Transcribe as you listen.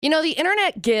You know, the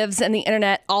internet gives and the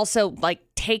internet also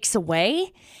takes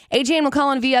away. AJ McCall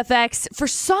on VFX, for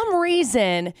some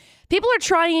reason, people are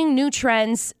trying new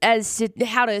trends as to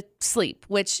how to sleep,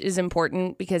 which is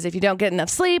important because if you don't get enough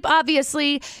sleep,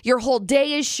 obviously your whole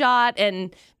day is shot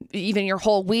and even your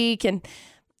whole week and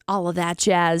all of that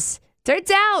jazz.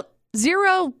 Turns out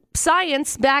zero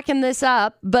science backing this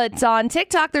up, but on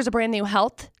TikTok, there's a brand new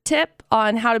health tip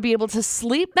on how to be able to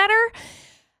sleep better.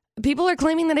 People are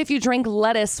claiming that if you drink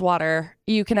lettuce water,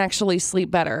 you can actually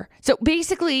sleep better. So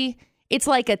basically, it's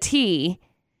like a tea,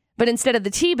 but instead of the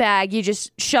tea bag, you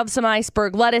just shove some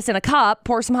iceberg lettuce in a cup,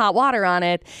 pour some hot water on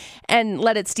it, and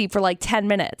let it steep for 10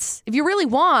 minutes. If you really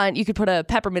want, you could put a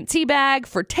peppermint tea bag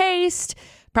for taste,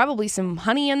 probably some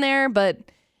honey in there, but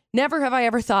never have I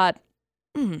ever thought,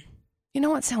 you know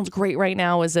what sounds great right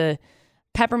now is a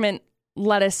peppermint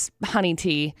lettuce honey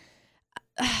tea.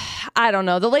 I don't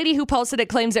know. The lady who posted it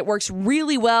claims it works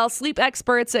really well. Sleep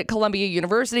experts at Columbia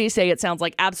University say it sounds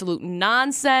like absolute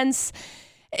nonsense.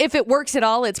 If it works at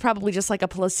all, it's probably just like a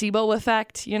placebo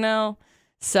effect, you know?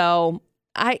 So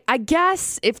I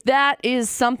guess if that is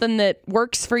something that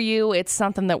works for you, it's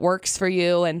something that works for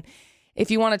you. And if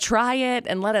you want to try it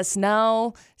and let us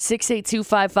know,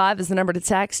 68255 is the number to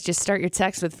text. Just start your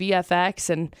text with VFX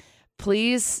and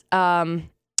please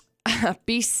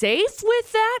be safe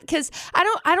with that, because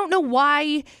I don't know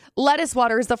why lettuce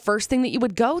water is the first thing that you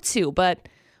would go to, but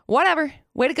whatever.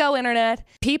 Way to go, internet.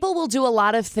 People will do a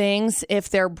lot of things if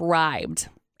they're bribed.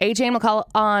 AJ McCall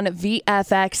on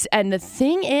VFX, and the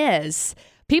thing is,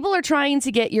 people are trying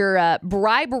to get your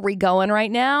bribery going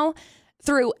right now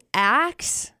through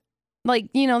Axe.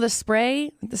 The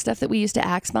spray, the stuff that we used to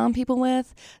Axe bomb people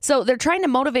with. So they're trying to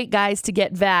motivate guys to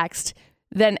get vaxxed,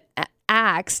 then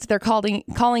axed. They're calling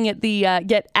it the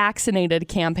Get Axinated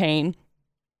campaign.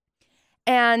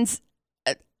 And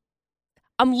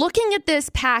I'm looking at this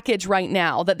package right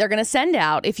now that they're going to send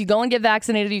out. If you go and get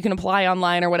vaccinated, you can apply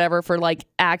online or whatever for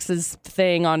Axe's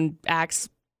thing on Axe.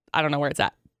 I don't know where it's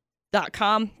at.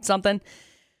 .com, something.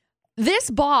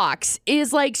 This box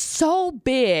is so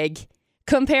big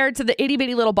compared to the itty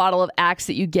bitty little bottle of Axe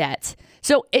that you get.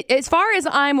 So as far as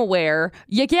I'm aware,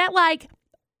 you get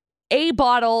a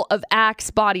bottle of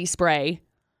Axe body spray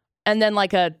and then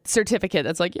a certificate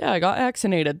that's yeah, I got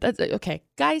vaccinated. That's okay.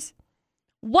 Guys,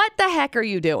 what the heck are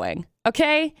you doing?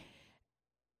 Okay.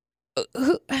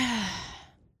 I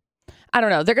don't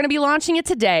know. They're going to be launching it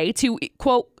today to,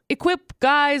 quote, equip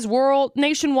guys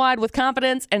nationwide with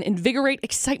confidence and invigorate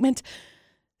excitement.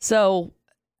 So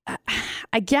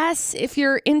I guess if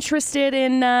you're interested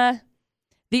in the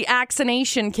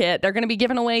vaccination kit, they're going to be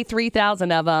giving away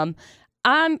 3,000 of them.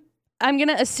 I'm going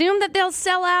to assume that they'll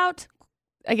sell out.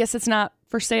 I guess it's not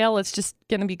for sale. It's just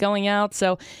going to be going out.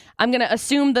 So I'm going to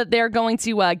assume that they're going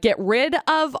to get rid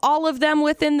of all of them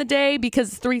within the day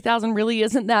because 3,000 really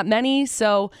isn't that many.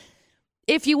 So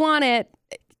if you want it,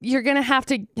 you're going to have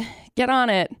to get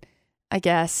on it, I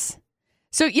guess.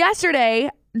 So yesterday,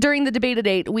 during the debate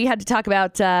date, we had to talk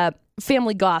about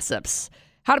family gossips,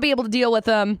 how to be able to deal with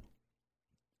them.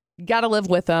 Got to live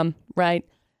with them, right?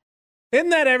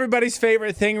 Isn't that everybody's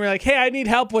favorite thing? We're hey, I need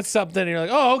help with something. And you're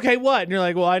oh, okay, what? And you're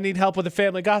well, I need help with the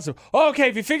family gossip. Oh, okay,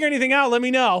 if you figure anything out, let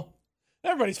me know.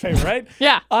 Everybody's favorite, right?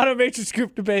 Yeah. Automatrix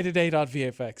Group debate today on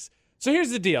VFX. So here's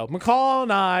the deal. McCall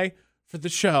and I, for the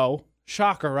show,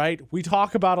 shocker, right? We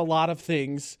talk about a lot of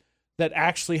things that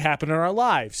actually happen in our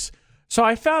lives. So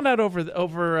I found out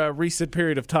over a recent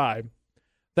period of time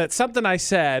that something I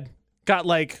said got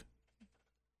not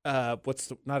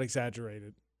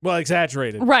exaggerated. Well,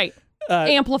 exaggerated. Right.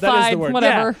 Amplified,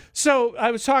 whatever. Yeah. So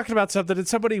I was talking about something, and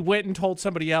somebody went and told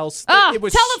somebody else that it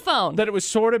was telephone. That it was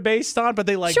sort of based on, but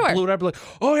they sure. blew it up.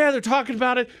 Oh yeah, they're talking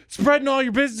about it, spreading all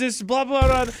your business, blah blah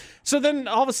blah. So then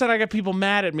all of a sudden, I got people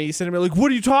mad at me, sending me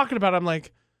 "What are you talking about?" I'm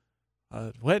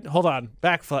what? Hold on,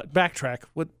 backtrack.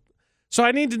 What? So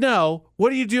I need to know,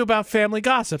 what do you do about family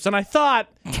gossips? And I thought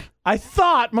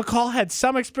McCall had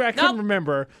some experience. I couldn't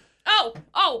remember.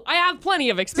 Oh, I have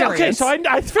plenty of experience. Okay, so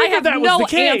I figured that was the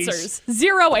case. Answers.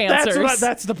 Zero answers.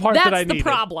 That's the part that I needed. That's the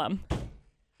problem.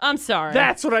 I'm sorry.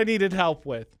 That's what I needed help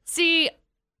with. See,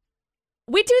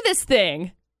 we do this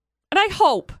thing, and I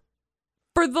hope,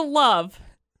 for the love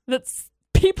that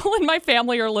people in my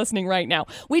family are listening right now,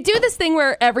 we do this thing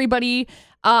where everybody,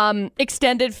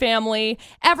 extended family,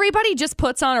 everybody just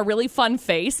puts on a really fun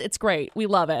face. It's great. We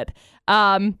love it.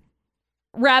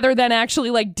 Rather than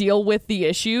actually deal with the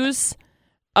issues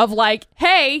of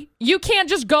hey, you can't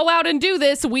just go out and do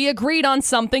this. We agreed on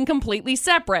something completely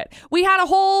separate. We had a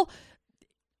whole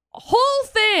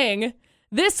thing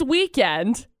this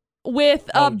weekend with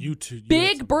a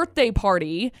big birthday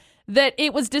party that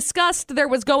it was discussed there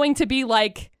was going to be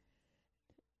like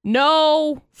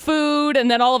no food, and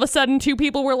then all of a sudden 2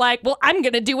 people were like, well, I'm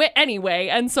gonna do it anyway.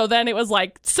 And so then it was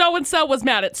like so-and-so was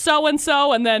mad at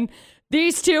so-and-so, and then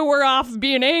these 2 were off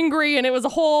being angry, and it was a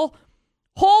whole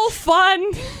fun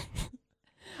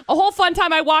a whole fun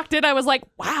time. I walked in, I was like,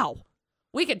 wow,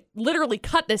 we could literally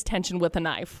cut this tension with a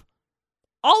knife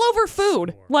all over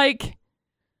food. Sure. Like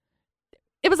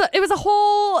it was a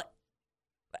whole,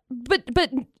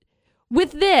 but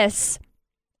with this,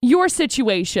 your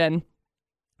situation,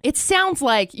 it sounds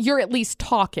like you're at least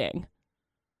talking.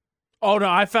 Oh, no,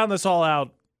 I found this all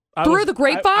out. Through the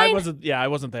grapevine? I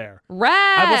wasn't there.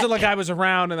 Right. I wasn't like I was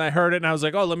around and I heard it and I was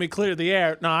like, oh, let me clear the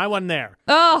air. No, I wasn't there.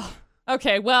 Oh,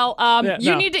 okay. Well,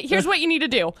 need to, here's what you need to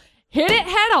do. Hit it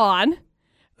head on.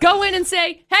 Go in and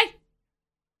say, hey,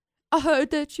 I heard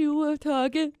that you were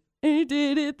talking. I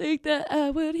didn't think that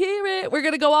I would hear it. We're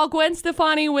going to go all Gwen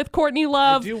Stefani with Courtney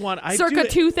Love circa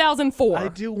 2004. I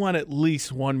do want at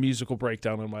least one musical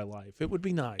breakdown in my life. It would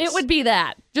be nice. It would be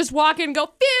that. Just walk in and go,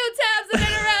 few times I've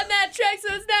been around that track,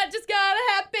 so it's not just going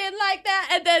to happen like that.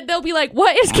 And then they'll be like,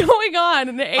 what is going on?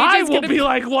 And I will be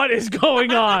like, what is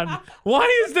going on?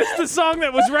 Why is this the song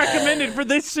that was recommended for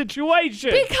this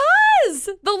situation? Because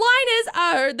the line is,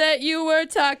 I heard that you were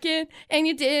talking and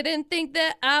you didn't think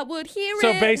that I would hear it.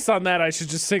 So based on that, I should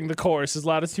just sing the chorus as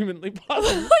loud as humanly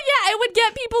possible. Yeah, it would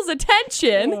get people's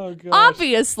attention, oh, gosh.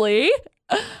 obviously.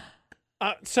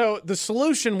 So the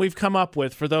solution we've come up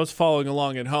with for those following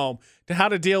along at home to how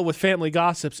to deal with family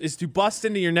gossips is to bust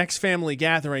into your next family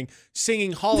gathering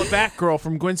singing Holla Back Girl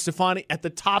from Gwen Stefani at the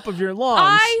top of your lungs.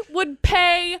 I would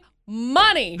pay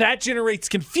money. That generates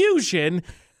confusion,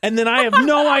 and then I have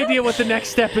no idea what the next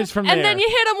step is from there. And then you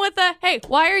hit them with a, hey,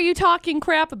 why are you talking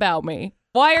crap about me?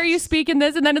 Why are you speaking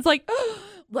this? And then it's like,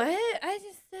 what? I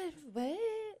just said, what?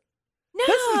 No,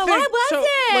 why was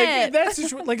it? That's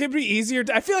just, like, it'd be easier.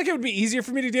 I feel like it would be easier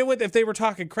for me to deal with if they were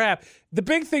talking crap. The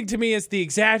big thing to me is the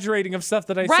exaggerating of stuff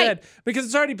that I said, because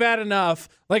it's already bad enough.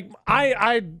 Like,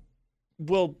 I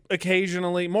will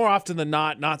occasionally, more often than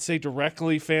not say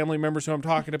directly family members who I'm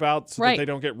talking about so that they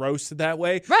don't get roasted that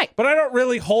way. Right. But I don't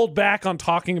really hold back on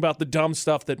talking about the dumb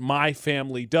stuff that my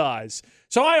family does.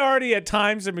 So I already at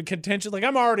times am in contention. Like,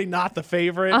 I'm already not the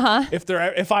favorite.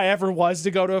 If I ever was to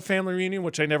go to a family reunion,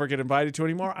 which I never get invited to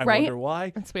anymore, I wonder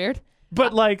why. That's weird.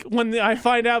 But like when I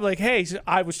find out, like, hey,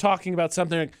 I was talking about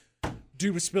something, like,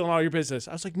 dude was spilling all your business.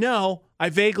 I was like, no, I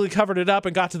vaguely covered it up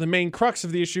and got to the main crux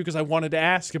of the issue because I wanted to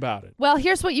ask about it. Well,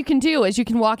 here's what you can do is you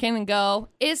can walk in and go,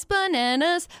 it's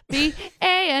bananas,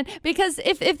 B-A-N. Because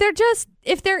if they're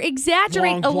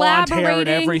exaggerating, long blonde hair and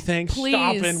elaborating, everything, please.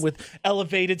 stopping with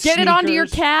elevated Get sneakers. it onto your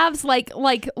calves, like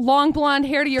long blonde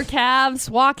hair to your calves.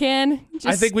 Walk in.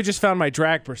 I think we just found my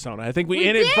drag persona. I think we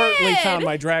inadvertently found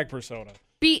my drag persona.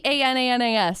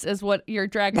 B-A-N-A-N-A-S is what your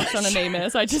drag persona name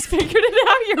is. I just figured it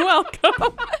out. You're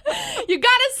welcome. You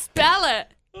gotta spell it.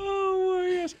 Oh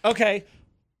my gosh. Okay.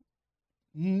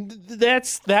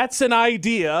 That's an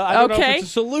idea. I don't know if it's a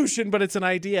solution, but it's an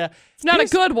idea. It's not a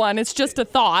good one. It's just a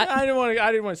thought. I didn't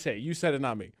want to say it. You said it,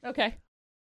 not me. Okay.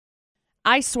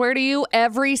 I swear to you,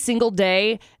 every single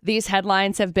day, these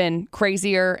headlines have been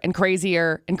crazier and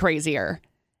crazier and crazier.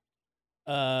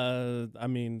 I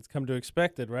mean, it's come to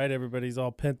expect it, right? Everybody's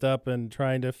all pent up and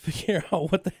trying to figure out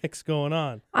what the heck's going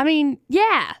on. I mean,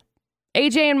 yeah.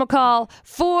 AJ and McCall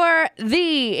for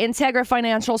the Integra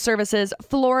Financial Services,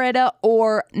 Florida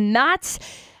or not.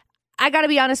 I got to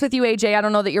be honest with you, AJ. I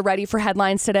don't know that you're ready for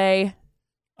headlines today.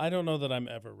 I don't know that I'm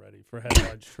ever ready for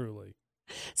headlines, truly.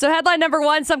 So headline number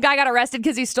 1, some guy got arrested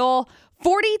because he stole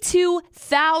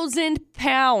 42,000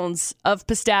 pounds of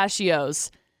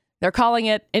pistachios. They're calling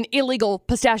it an illegal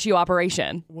pistachio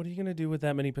operation. What are you going to do with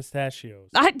that many pistachios?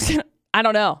 I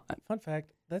don't know. Fun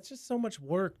fact, that's just so much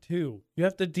work, too. You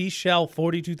have to de-shell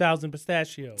 42,000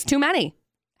 pistachios. It's too many.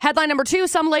 Headline number 2,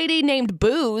 some lady named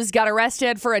Booze got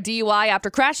arrested for a DUI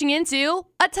after crashing into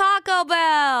a Taco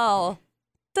Bell.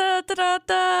 Da, da, da,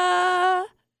 da.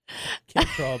 Can't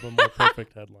draw up a more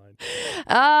perfect headline.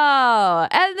 Oh,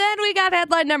 and then we got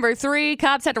headline number 3.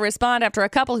 Cops had to respond after a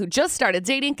couple who just started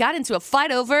dating got into a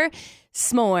fight over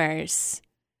s'mores.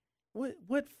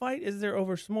 What fight is there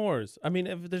over s'mores? I mean,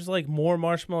 if there's like more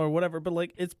marshmallow or whatever, but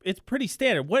like it's pretty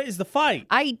standard. What is the fight?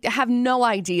 I have no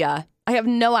idea.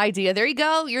 There you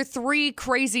go. Your 3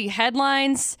 crazy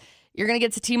headlines. You're going to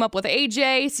get to team up with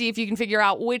AJ, see if you can figure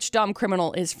out which dumb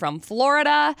criminal is from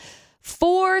Florida.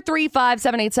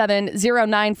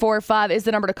 435-787-0945 is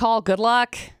the number to call. Good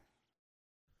luck.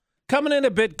 Coming in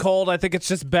a bit cold, I think it's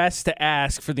just best to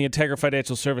ask for the Integra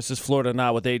Financial Services Florida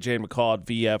Not with AJ McCall at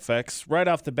VFX. Right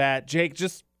off the bat, Jake,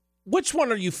 just which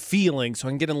one are you feeling so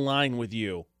I can get in line with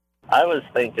you? I was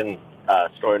thinking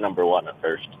story number 1 at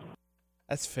first.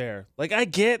 That's fair. Like, I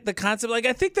get the concept. Like,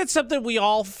 I think that's something we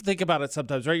all think about it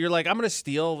sometimes, right? You're like, I'm going to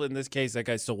steal. In this case, that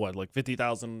guy stole what? Like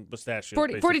 50,000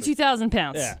 pistachios. 42,000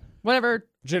 pounds. Yeah. Whatever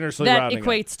generously that rounding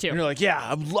equates up. to. And you're like,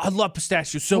 yeah, I love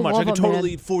pistachios so much. I could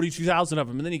totally eat 42,000 of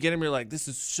them. And then you get them, you're like, this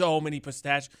is so many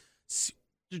pistachios.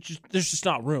 There's just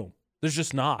not room. There's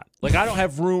just not. Like, I don't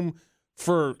have room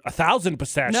for 1,000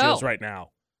 pistachios right now.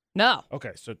 No.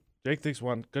 Okay, so Jake thinks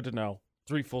 1. Good to know.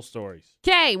 3 full stories.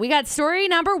 Okay, we got story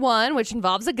number 1, which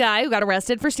involves a guy who got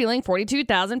arrested for stealing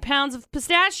 42,000 pounds of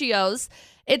pistachios.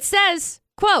 It says,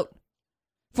 quote,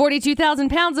 42,000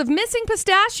 pounds of missing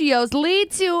pistachios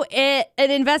lead to an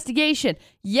investigation.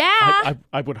 Yeah.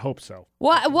 I would hope so.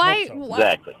 Why?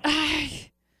 Exactly.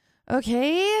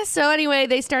 Okay, so anyway,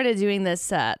 they started doing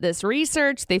this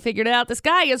research. They figured out this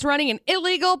guy is running an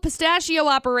illegal pistachio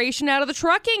operation out of the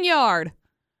trucking yard.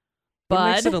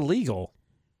 What makes it illegal?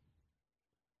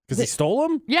 Because he stole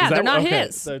them? Yeah, they're not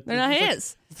his. They're not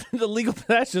his. The legal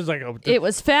pistachios, like, it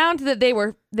was found that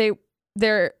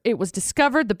it was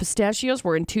discovered the pistachios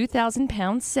were in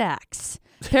 2,000-pound sacks.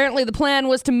 Apparently, the plan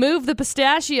was to move the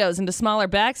pistachios into smaller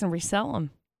bags and resell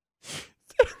them.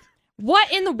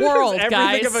 What in the world, everything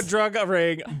guys? Everything of a drug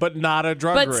ring, but not a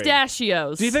drug ring. But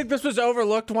pistachios. Do you think this was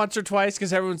overlooked once or twice?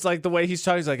 Because everyone's like, the way he's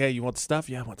talking, he's like, hey, you want the stuff?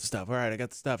 Yeah, I want the stuff. All right, I got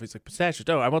the stuff. He's like, pistachios.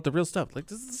 No, I want the real stuff. Like,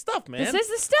 this is the stuff, man. This is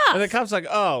the stuff. And the cop's like,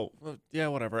 oh, well, yeah,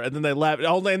 whatever. And then they laughed.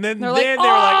 And then they were like, like,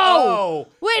 oh,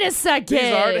 wait a second.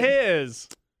 These aren't his.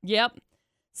 Yep.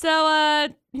 So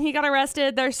he got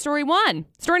arrested. There's story 1.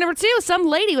 Story number 2, some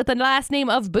lady with the last name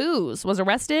of Booze was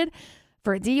arrested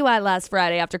for a DUI last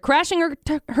Friday after crashing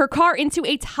her car into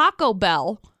a Taco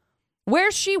Bell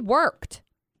where she worked.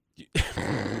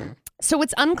 So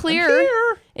it's unclear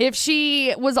if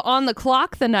she was on the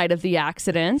clock the night of the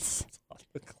accident.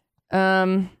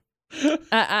 Unclear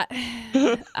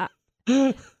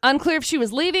if she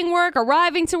was leaving work,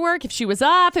 arriving to work, if she was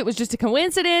off. It was just a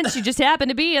coincidence. She just happened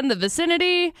to be in the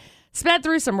vicinity, sped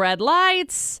through some red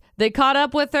lights. They caught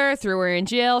up with her, threw her in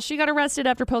jail. She got arrested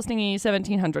after posting a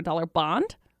 $1,700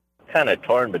 bond. Kind of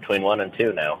torn between 1 and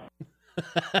 2 now.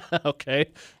 Okay,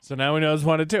 so now we know it's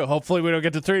 1 and 2. Hopefully we don't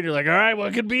get to 3 and you're like, all right, well,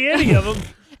 it could be any of them.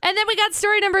 And then we got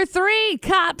story number 3.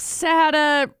 Cops had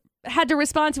to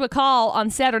respond to a call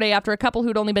on Saturday after a couple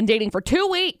who'd only been dating for 2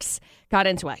 weeks got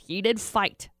into a heated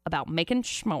fight about making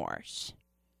s'mores.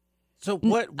 So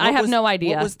what I have no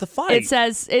idea. What was the fight? It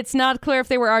says it's not clear if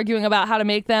they were arguing about how to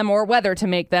make them or whether to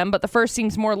make them, but the first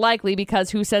seems more likely because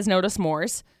who says no to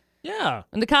s'mores? Yeah.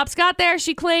 When the cops got there,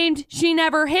 she claimed she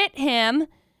never hit him,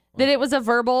 that it was a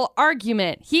verbal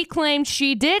argument. He claimed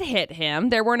she did hit him.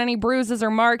 There weren't any bruises or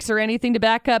marks or anything to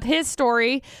back up his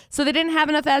story, so they didn't have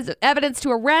enough evidence to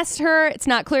arrest her. It's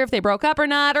not clear if they broke up or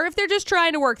not, or if they're just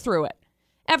trying to work through it.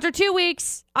 After 2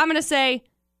 weeks, I'm going to say,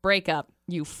 break up,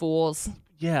 you fools.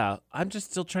 Yeah, I'm just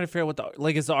still trying to figure out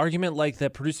what is the argument like the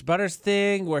producer butters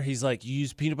thing where he's like, you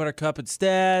use peanut butter cup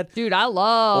instead? Dude, I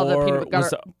love Or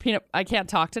the peanut. I can't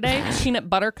talk today.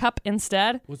 Peanut butter cup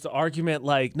instead. Was the argument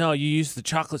like, no, you use the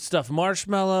chocolate stuffed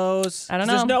marshmallows? I don't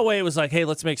know. There's no way it was like, hey,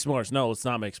 let's make s'mores. No, let's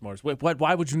not make s'mores. Wait, what?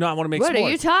 Why would you not want to make s'mores? What are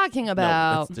you talking No,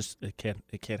 about? that's just it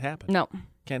can't happen. No.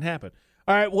 Can't happen.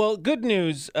 All right, well, good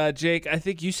news, Jake. I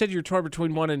think you said you're torn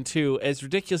between 1 and 2. As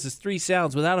ridiculous as 3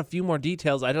 sounds, without a few more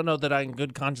details, I don't know that I in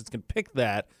good conscience can pick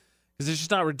that because it's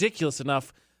just not ridiculous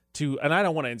enough to, and I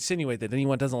don't want to insinuate that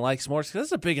anyone doesn't like s'mores because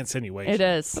that's a big insinuation. It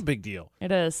is. It's a big deal.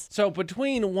 It is. So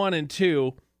between 1 and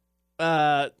 2,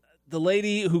 the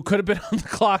lady who could have been on the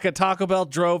clock at Taco Bell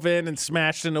drove in and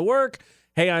smashed into work.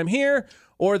 Hey, I'm here.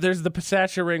 Or there's the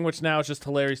pistachio ring, which now is just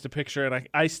hilarious to picture. And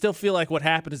I still feel like what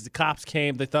happened is the cops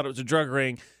came. They thought it was a drug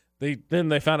ring. Then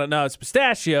they found out, no, it's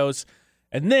pistachios.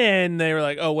 And then they were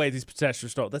like, oh, wait, these pistachios are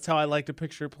stolen. That's how I like to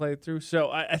picture it played through. So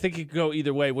I think it could go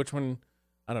either way. Which one?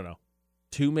 I don't know.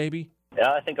 2 maybe?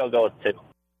 Yeah, I think I'll go with 2.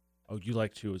 Oh, you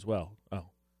like 2 as well. Oh,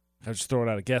 I was just throwing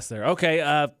out a guess there.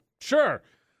 Okay, sure.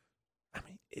 I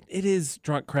mean, it is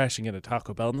drunk crashing at a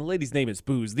Taco Bell, and the lady's name is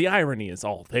Booze. The irony is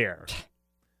all there.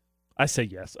 I say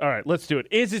yes. All right, let's do it.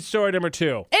 Is it story number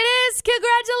 2? It is.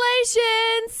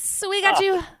 Congratulations. We got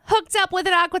you hooked up with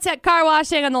an Aquatech car wash.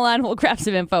 Hang on the line. We'll grab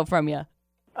some info from you.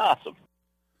 Awesome.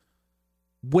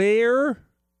 Where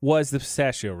was the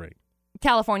pistachio ring?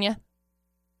 California.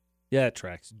 Yeah, it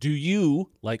tracks. Do you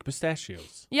like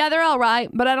pistachios? Yeah, they're all right,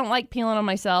 but I don't like peeling them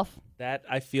myself. That,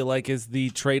 I feel like, is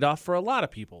the trade-off for a lot of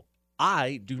people.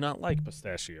 I do not like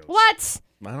pistachios. What?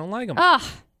 I don't like them. Ugh.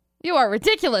 You are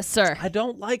ridiculous, sir. I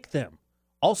don't like them.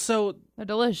 Also, They're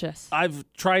delicious. I've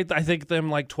tried, I think, them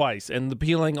like twice, and the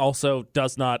peeling also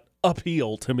does not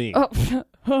appeal to me.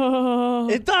 Oh.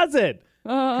 It doesn't.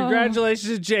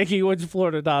 Congratulations to Jakey wins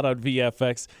Florida Not on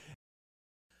VFX.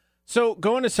 So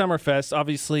going to Summerfest,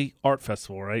 obviously art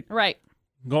festival, right? Right.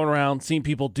 Going around, seeing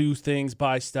people do things,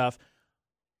 buy stuff.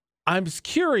 I'm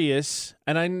curious,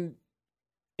 and I'm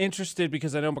interested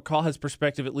because I know McCall has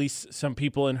perspective, at least some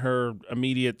people in her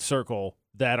immediate circle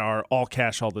that are all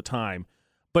cash all the time.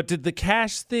 But did the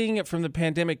cash thing from the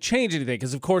pandemic change anything?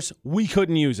 Because, of course, we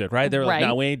couldn't use it, right? They were like,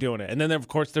 no, we ain't doing it. And then, of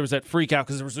course, there was that freak out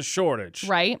because there was a shortage.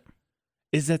 Right.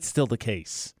 Is that still the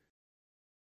case?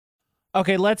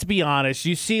 Okay, let's be honest.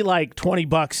 You see like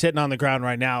 $20 sitting on the ground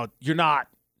right now. You're not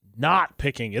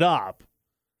picking it up.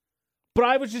 But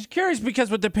I was just curious because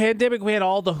with the pandemic, we had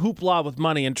all the hoopla with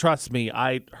money. And trust me,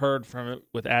 I heard from it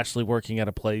with Ashley working at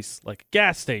a place like a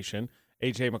gas station,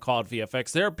 AJ McCall at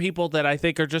VFX. There are people that I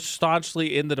think are just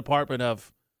staunchly in the department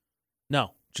of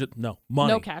no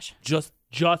money. No cash. Just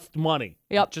money.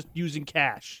 Yep. Just using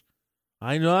cash.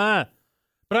 I know.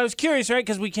 But I was curious, right?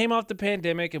 Because we came off the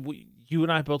pandemic and you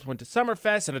and I both went to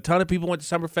Summerfest, and a ton of people went to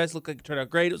Summerfest. Looked like it turned out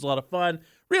great. It was a lot of fun.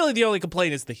 Really, the only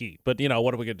complaint is the heat. But,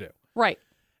 what are we going to do? Right.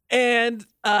 And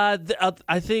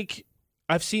I think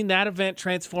I've seen that event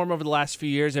transform over the last few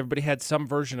years. Everybody had some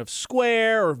version of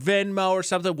Square or Venmo or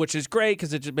something, which is great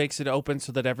because it just makes it open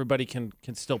so that everybody can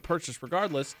still purchase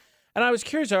regardless. And I was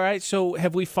curious, all right, so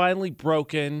have we finally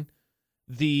broken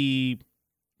the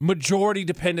majority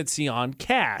dependency on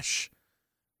cash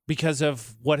because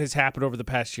of what has happened over the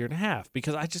past year and a half?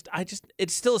 Because I just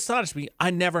it still astonished me.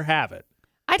 I never have it.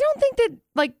 I don't think that,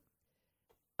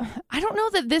 I don't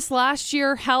know that this last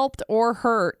year helped or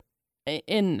hurt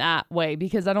in that way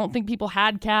because I don't think people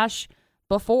had cash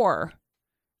before,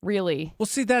 really. Well,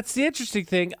 see, that's the interesting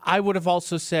thing. I would have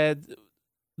also said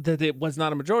that it was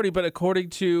not a majority, but according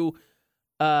to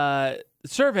the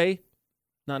survey,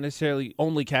 not necessarily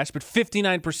only cash, but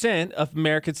 59% of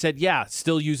Americans said, yeah,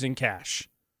 still using cash.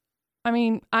 I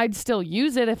mean, I'd still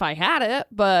use it if I had it,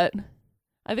 but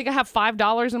I think I have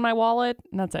 $5 in my wallet,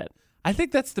 and that's it. I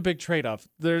think that's the big trade-off.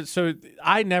 So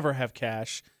I never have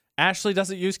cash. Ashley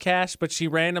doesn't use cash, but she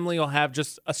randomly will have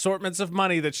just assortments of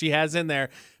money that she has in there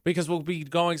because we'll be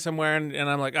going somewhere, and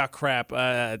I'm like, oh, crap.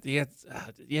 Do you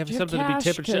have something to be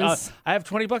tipping? I have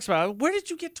 $20. Where did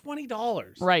you get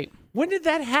 $20? Right. When did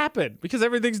that happen? Because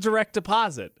everything's direct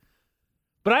deposit.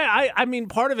 But I mean,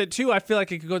 part of it, too, I feel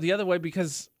like it could go the other way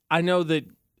because I know that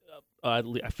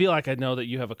I feel like I know that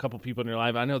you have a couple people in your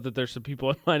life. I know that there's some people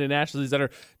in mine and Ashley's that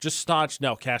are just staunch,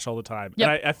 no, cash all the time. Yep.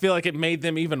 And I feel like it made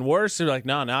them even worse. They're like,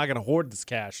 no, now I got to hoard this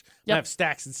cash. Yep. I have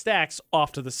stacks and stacks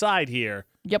off to the side here.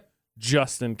 Yep.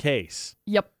 Just in case.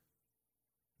 Yep.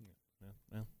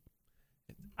 Well,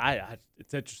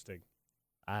 it's interesting.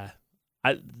 I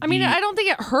mean, I don't think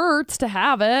it hurts to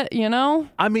have it,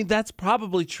 I mean, that's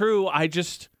probably true. I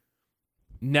just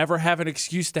never have an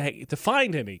excuse to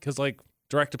find any because,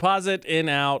 direct deposit, in,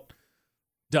 out,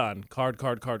 done. Card.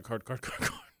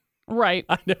 Right.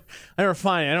 I never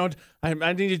find it.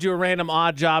 I need to do a random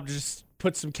odd job to just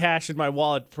put some cash in my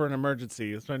wallet for an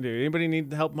emergency. That's what I do. Anybody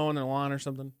need help mowing their lawn or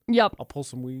something? Yep. I'll pull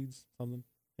some weeds, something,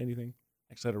 anything.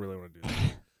 Actually, I don't really want to do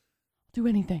that. Do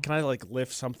anything. Can I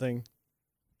lift something?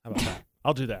 How about that?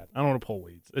 I'll do that. I don't want to pull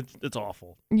weeds. It's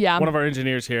awful. Yeah. One of our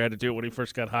engineers here had to do it when he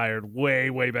first got hired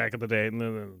way back in the day, and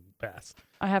then pass.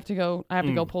 I have to go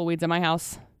pull weeds in my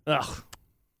house. Ugh.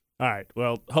 All right.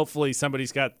 Well, hopefully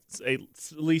somebody's got at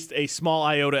least a small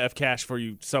iota of cash for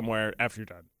you somewhere after you're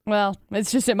done. Well,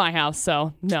 it's just at my house,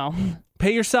 so no.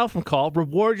 Pay yourself, McCall.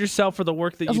 Reward yourself for the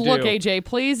work that you do. Look, AJ,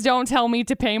 please don't tell me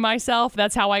to pay myself.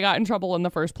 That's how I got in trouble in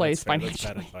the first place financially. That's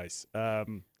bad advice.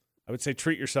 I would say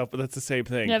treat yourself, but that's the same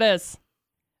thing. It is.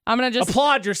 I'm going to just...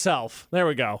 Applaud yourself. There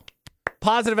we go.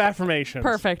 Positive affirmations.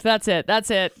 Perfect. That's it.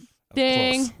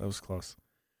 Ding. That was close.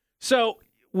 So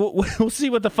we'll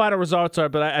see what the final results are,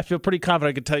 but I feel pretty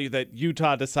confident I can tell you that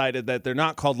Utah decided that they're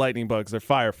not called lightning bugs, they're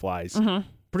fireflies. Mm-hmm.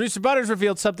 Producer Butters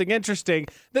revealed something interesting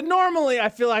that normally I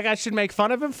feel like I should make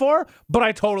fun of him for, but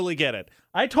I totally get it.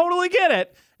 And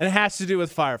it has to do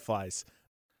with fireflies.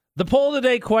 The poll of the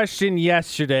day question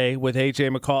yesterday with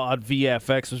AJ McCall on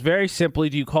VFX was very simply,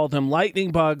 do you call them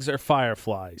lightning bugs or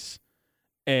fireflies?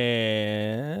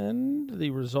 And the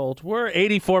results were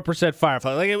 84%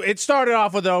 fireflies. It started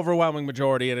off with the overwhelming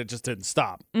majority, and it just didn't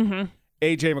stop. Mm-hmm.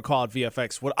 AJ McCall at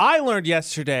VFX. What I learned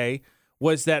yesterday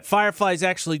was that fireflies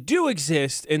actually do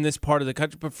exist in this part of the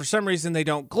country, but for some reason they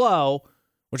don't glow,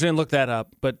 which I didn't look that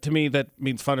up. But to me, that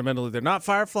means fundamentally they're not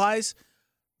fireflies.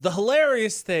 The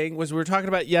hilarious thing was we were talking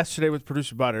about yesterday with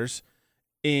producer Butters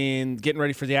in getting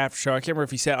ready for the after show. I can't remember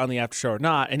if he said on the after show or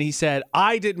not. And he said,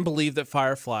 I didn't believe that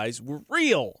fireflies were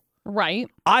real. Right.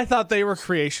 I thought they were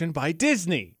creation by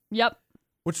Disney. Yep.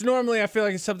 Which normally I feel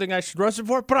like is something I should roast him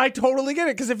for, but I totally get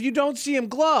it. Because if you don't see them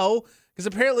glow, because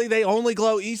apparently they only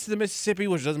glow east of the Mississippi,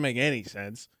 which doesn't make any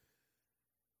sense.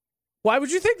 Why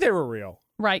would you think they were real?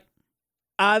 Right.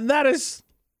 And that is,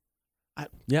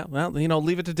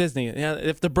 leave it to Disney. Yeah,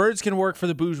 if the birds can work for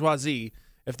the bourgeoisie,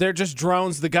 if they're just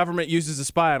drones the government uses to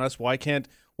spy on us, why can't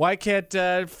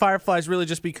fireflies really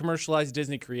just be commercialized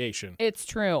Disney creation? It's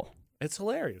true. It's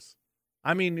hilarious.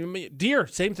 I mean, deer,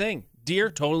 same thing. Deer,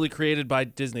 totally created by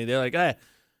Disney. They're like,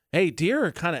 hey, deer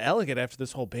are kind of elegant after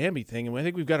this whole Bambi thing, and I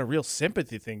think we've got a real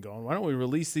sympathy thing going. Why don't we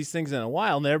release these things in a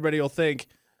while, and everybody will think,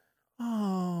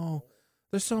 oh,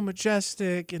 they're so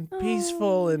majestic and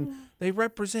peaceful, and they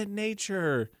represent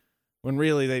nature. When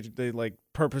really they like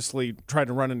purposely try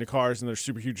to run into cars, and they're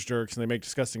super huge jerks, and they make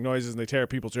disgusting noises, and they tear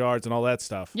people's yards and all that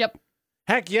stuff. Yep.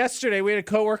 Heck, yesterday we had a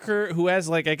coworker who has,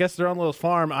 I guess their own little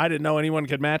farm. I didn't know anyone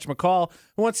could match McCall,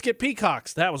 who wants to get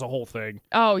peacocks. That was a whole thing.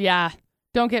 Oh, yeah.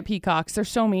 Don't get peacocks. They're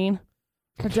so mean.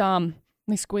 They're dumb.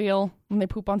 They squeal, and they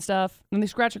poop on stuff, and they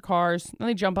scratch at cars, and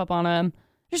they jump up on them.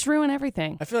 Just ruin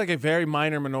everything. I feel like a very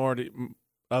minor minority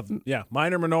of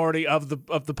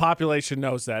the population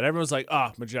knows that. Everyone's like,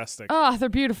 majestic. Oh, they're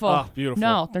beautiful. Oh, beautiful.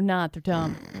 No, they're not. They're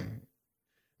dumb.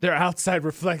 Their outside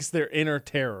reflects their inner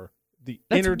terror. The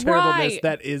That's inner terribleness right.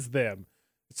 that is them.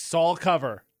 It's all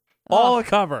cover. All a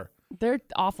cover. They're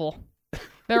awful.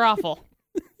 They're awful.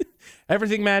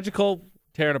 Everything magical,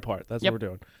 tearing apart. That's what we're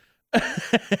doing.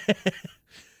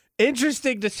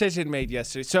 Interesting decision made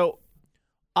yesterday. So,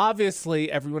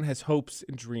 obviously, everyone has hopes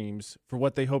and dreams for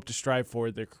what they hope to strive for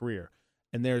in their career.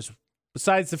 And there's,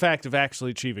 besides the fact of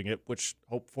actually achieving it, which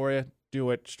hope for you,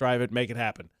 do it, strive it, make it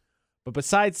happen. But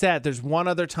besides that, there's one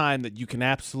other time that you can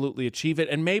absolutely achieve it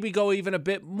and maybe go even a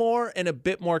bit more and a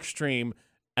bit more extreme.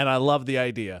 And I love the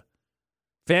idea.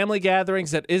 Family gatherings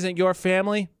that isn't your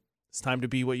family, it's time to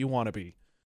be what you want to be.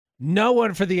 No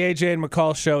one for the AJ and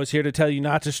McCall show is here to tell you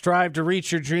not to strive to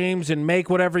reach your dreams and make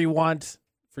whatever you want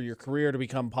for your career to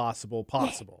become possible.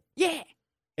 Yeah.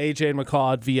 AJ and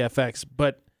McCall at VFX.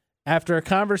 But after a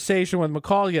conversation with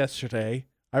McCall yesterday,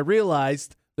 I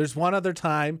realized there's one other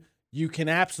time you can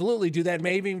absolutely do that,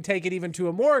 maybe even take it even to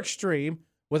a more extreme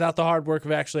without the hard work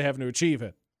of actually having to achieve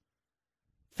it.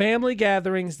 Family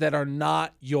gatherings that are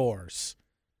not yours.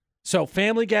 So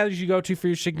family gatherings you go to for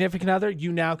your significant other,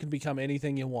 you now can become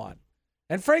anything you want.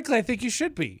 And frankly, I think you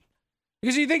should be.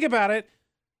 Because you think about it,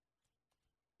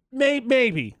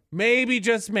 maybe,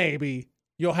 just maybe,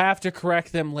 you'll have to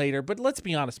correct them later. But let's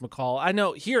be honest, McCall. I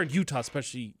know here in Utah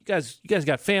especially, you guys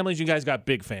got families, you guys got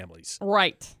big families.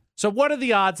 Right. So what are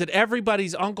the odds that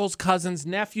everybody's uncles, cousins,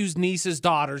 nephews, nieces,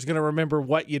 daughters going to remember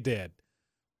what you did?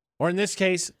 Or in this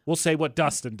case, we'll say what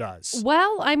Dustin does.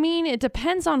 Well, I mean, it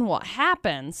depends on what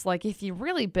happens. Like, if you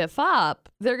really biff up,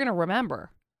 they're going to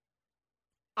remember.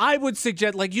 I would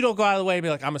suggest, you don't go out of the way and be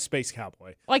like, I'm a space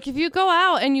cowboy. Like, if you go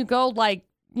out and you go,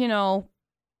 go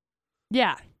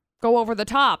over the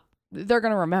top, they're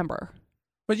going to remember.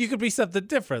 But you could be something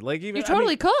different. You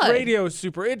totally could. Radio is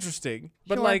super interesting.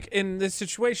 But Sure. in this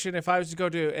situation, if I was to go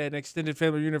to an extended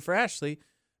family reunion for Ashley,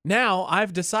 now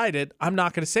I've decided I'm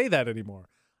not going to say that anymore.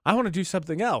 I want to do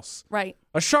something else. Right.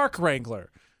 A shark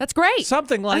wrangler. That's great.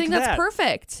 Something like that. I think that's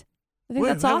perfect. I think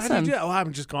that's How do awesome. you do that?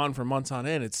 I'm just gone for months on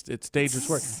end. It's dangerous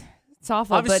work. It's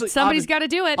awful, but somebody's got to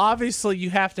do it. Obviously, you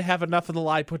have to have enough of the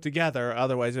lie put together.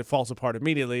 Otherwise, it falls apart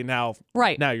immediately. Now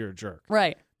you're a jerk.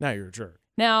 Right. Now you're a jerk.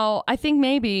 Now, I think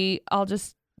maybe I'll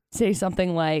just say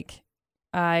something like,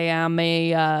 I am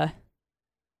a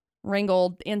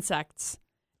wrangled insects.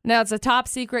 Now, it's a top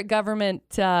secret government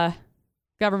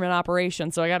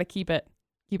operation, so I got to keep it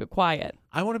quiet.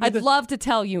 I'd love to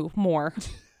tell you more.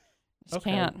 Just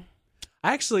can't.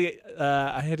 Actually,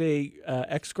 I had a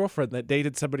ex-girlfriend that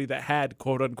dated somebody that had,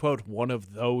 quote unquote, one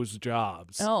of those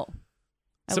jobs. Oh,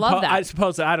 I love that. I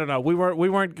suppose, I don't know. We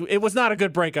weren't. It was not a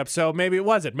good breakup, so maybe it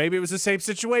wasn't. Maybe it was the same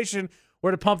situation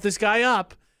where to pump this guy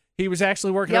up, he was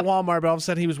actually working at Walmart, but all of a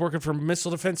sudden he was working for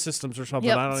Missile Defense Systems or something.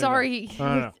 Yep. I don't Sorry, I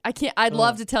don't know. I can't. I'd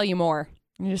love to tell you more.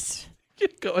 Just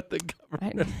go with the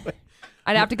government.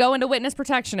 I'd have to go into witness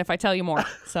protection if I tell you more.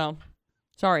 So,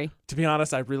 sorry. To be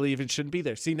honest, I really even shouldn't be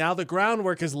there. See, now the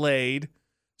groundwork is laid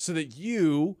so that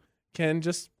you can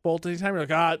just bolt anytime. You're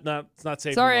like, no, it's not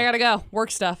safe. Sorry, anymore. I gotta go.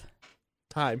 Work stuff.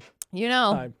 Time.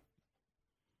 I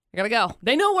gotta go.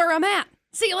 They know where I'm at.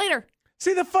 See you later.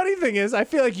 See, the funny thing is, I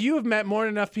feel like you have met more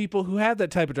than enough people who have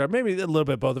that type of job. Maybe a little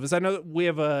bit both of us. I know that we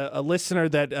have a listener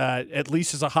that at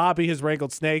least as a hobby has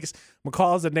wrangled snakes.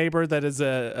 McCall is a neighbor that is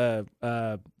a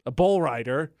bull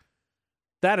rider.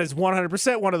 That is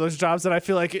 100% one of those jobs that I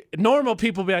feel like normal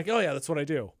people be like, oh, yeah, that's what I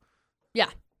do. Yeah.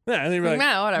 Yeah, and they're like,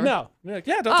 no, whatever. No. You're like,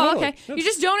 yeah, don't Oh, totally. okay. You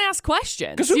just don't ask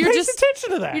questions. Because who You're pays just attention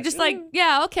to that? You're just like,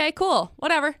 yeah, okay, cool,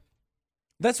 whatever.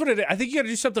 That's what it is. I think you got to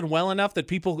do something well enough that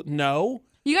people know.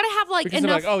 You got to have like Because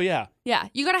enough. they're like, oh, yeah. Yeah,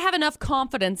 you got to have enough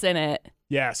confidence in it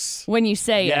Yes. when you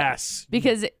say it. Yes.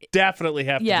 Because Definitely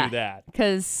have to do that.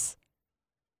 Because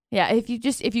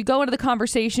if you go into the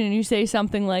conversation and you say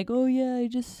something like, oh yeah, I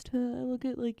just I look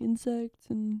at like insects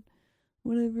and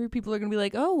whatever, people are gonna be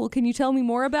like, oh well, can you tell me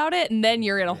more about it? And then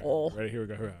you're in a hole. Ready? Here we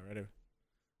go. Ready?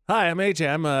 Hi, I'm AJ.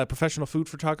 I'm a professional food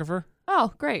photographer.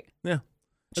 Oh, great. Yeah.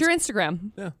 What's your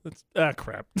Instagram? Yeah. That's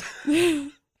crap.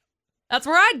 That's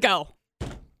where I'd go.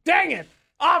 Dang it!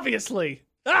 Obviously.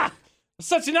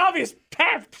 Such an obvious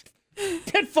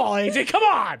pitfall, AJ. Come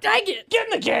on. Dang it. Get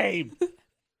in the game.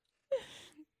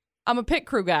 I'm a pit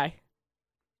crew guy.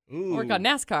 Ooh. Work on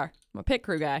NASCAR. I'm a pit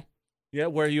crew guy. Yeah,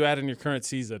 where are you at in your current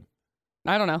season?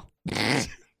 I don't know.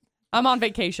 I'm on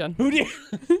vacation. Who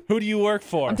do you work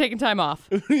for? I'm taking time off.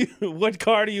 What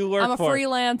car do you work I'm a for?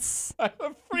 freelance I'm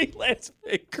a freelance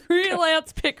pit crew.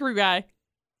 freelance pit crew guy.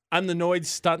 I'm the Noid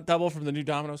stunt double from the new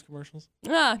Domino's commercials.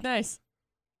 Ah, nice.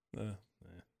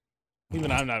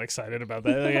 Even I'm not excited about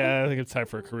that. Yeah, I think it's time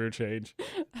for a career change.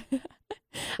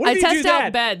 What I if you test do that?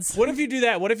 out beds. What if you do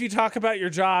that? What if you talk about your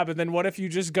job and then what if you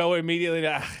just go immediately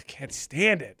to, I can't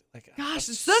stand it. Like, Gosh, I'm it's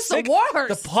just the sick.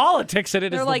 worst. The politics in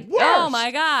it is They're like, the worst. oh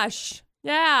my gosh.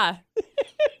 Yeah.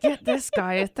 Get this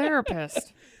guy a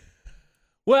therapist.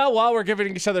 Well, while we're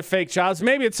giving each other fake jobs,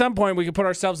 maybe at some point we can put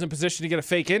ourselves in position to get a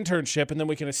fake internship and then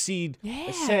we can ascend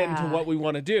to what we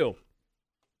want to do.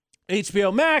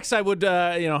 HBO Max, I would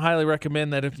highly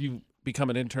recommend that if you become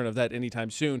an intern of that anytime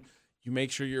soon, you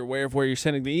make sure you're aware of where you're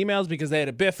sending the emails because they had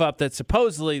a biff up that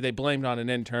supposedly they blamed on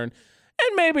an intern.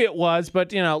 And maybe it was,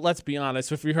 but, let's be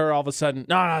honest. If you heard all of a sudden,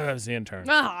 no, that was the intern.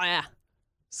 Oh, yeah.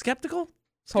 Skeptical?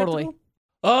 Totally. Skeptical?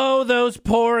 Oh, those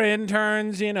poor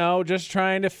interns, just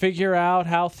trying to figure out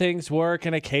how things work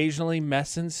and occasionally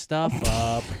messing stuff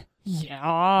up.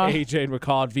 Yeah. AJ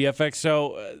McCall at VFX.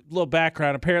 So, a little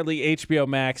background. Apparently, HBO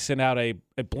Max sent out a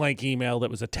blank email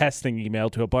that was a testing email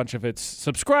to a bunch of its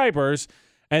subscribers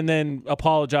and then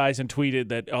apologized and tweeted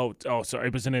that, oh, sorry,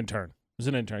 it was an intern. It was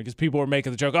an intern because people were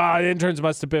making the joke, interns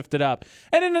must have biffed it up.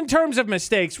 And in terms of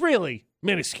mistakes, really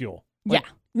minuscule. Like,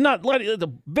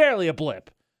 barely a blip.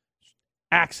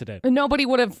 Accident. Nobody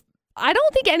would have, I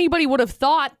don't think anybody would have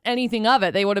thought anything of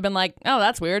it. They would have been like, oh,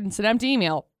 that's weird. It's an empty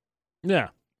email.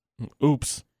 Yeah.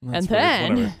 Oops. That's weird.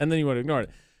 Whatever. And then you would have ignored it.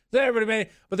 So everybody made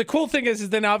it. But the cool thing is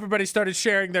then everybody started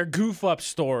sharing their goof up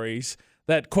stories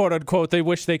that quote unquote they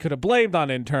wish they could have blamed on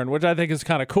intern, which I think is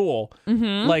kind of cool.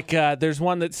 Mm-hmm. Like there's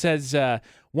one that says,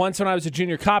 once when I was a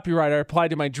junior copywriter, I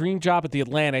applied to my dream job at the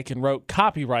Atlantic and wrote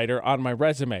copywriter on my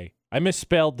resume. I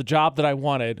misspelled the job that I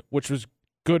wanted, which was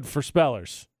good for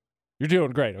spellers. You're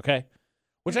doing great, okay?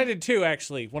 Which I did too,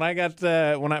 actually. When I got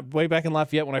way back in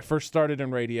Lafayette when I first started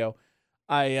in radio,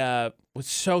 I was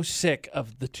so sick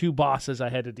of the two bosses I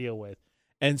had to deal with,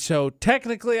 and so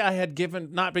technically I had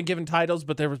not been given titles,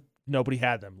 but nobody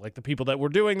had them. Like the people that were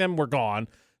doing them were gone,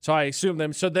 so I assumed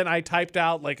them. So then I typed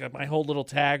out like my whole little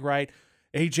tag, right?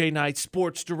 AJ Knight,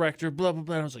 sports director, blah blah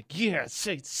blah. And I was like, yeah,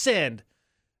 send.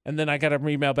 And then I got an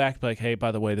email back like, hey,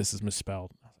 by the way, this is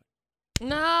misspelled.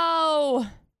 No.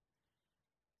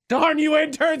 Darn you,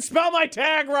 intern! Spell my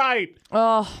tag right.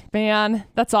 Oh man,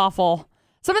 that's awful.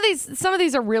 Some of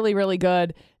these are really, really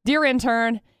good. Dear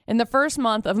intern, in the first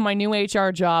month of my new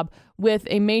HR job with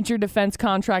a major defense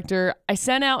contractor, I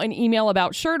sent out an email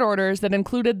about shirt orders that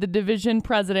included the division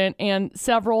president and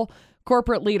several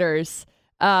corporate leaders.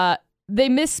 They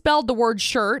misspelled the word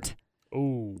shirt.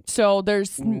 Ooh. So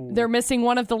they're missing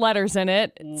one of the letters in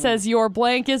it. It says your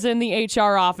blank is in the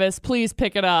HR office. Please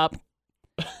pick it up.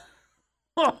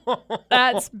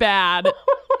 That's bad.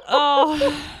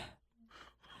 Oh.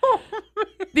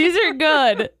 These are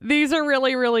good. These are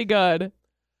really, really good.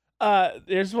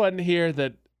 There's one here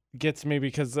that gets me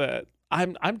because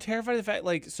I'm terrified of the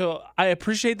fact, so I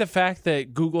appreciate the fact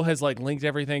that Google has linked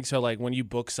everything. So when you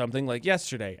book something, like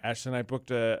yesterday, Ashton and I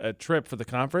booked a trip for the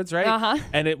conference, right? Uh-huh.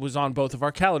 And it was on both of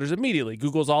our calendars immediately.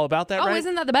 Google's all about that, right? Oh,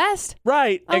 isn't that the best?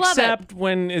 Right. I love Except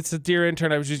when it's a dear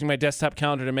intern, I was using my desktop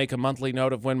calendar to make a monthly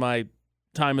note of when my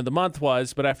time of the month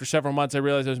was, but after several months I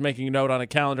realized I was making a note on a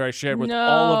calendar I shared with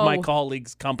all of my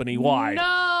colleagues company-wide.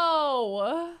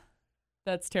 No.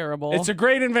 That's terrible. It's a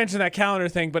great invention, that calendar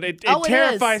thing, but it Oh, it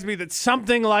terrifies is. me that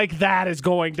something like that is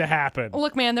going to happen.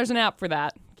 Look, man, there's an app for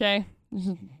that, okay?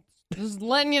 Just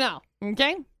letting you know,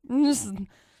 okay? Just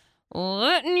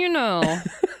letting you know.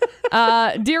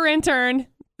 Dear intern,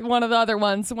 one of the other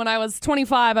ones, when I was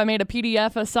 25, I made a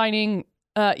PDF assigning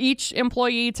each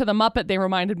employee to the Muppet they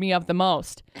reminded me of the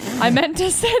most. I meant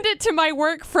to send it to my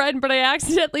work friend, but I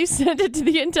accidentally sent it to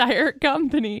the entire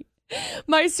company.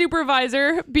 My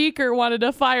supervisor, Beaker, wanted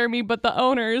to fire me, but the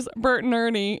owners, Bert and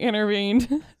Ernie,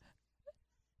 intervened.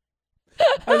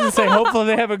 I was going to say, hopefully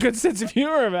they have a good sense of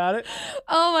humor about it.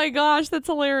 Oh my gosh, that's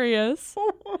hilarious.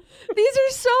 These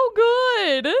are so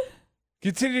good.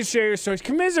 Continue to share your stories.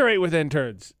 Commiserate with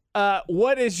interns.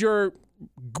 What is your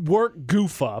work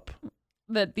goof up?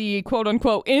 That the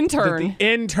quote-unquote intern. That the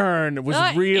intern was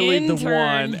Not really the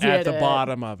intern one at the did it.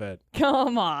 bottom of it.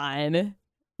 Come on.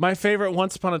 My favorite,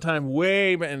 once upon a time,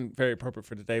 and very appropriate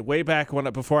for today, way back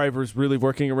before I was really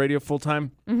working at radio full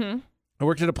time, I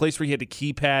worked at a place where you had to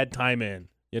keypad time in.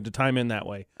 You had to time in that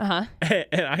way. Uh-huh.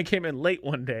 And I came in late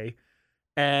one day,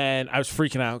 and I was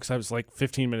freaking out because I was like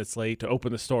 15 minutes late to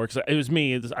open the store. Because it was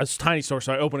me. It was a tiny store,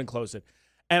 so I opened and closed it.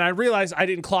 And I realized I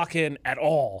didn't clock in at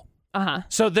all. Uh-huh.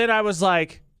 So then I was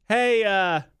like, hey,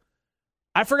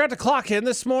 I forgot to clock in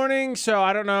this morning, so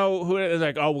I don't know who it is.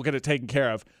 Like, oh, we'll get it taken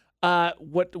care of.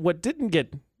 What didn't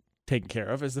get taken care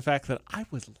of is the fact that I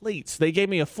was late, so they gave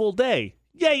me a full day.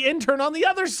 Yay, intern on the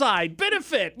other side.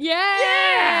 Benefit.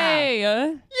 Yay!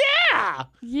 Yeah!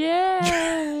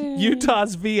 Yay!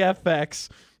 Utah's VFX.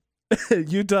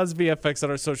 Utah's VFX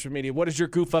on our social media. What is your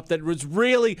goof up that was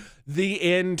really the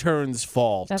intern's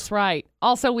fault? That's right.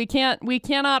 Also, we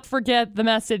cannot forget the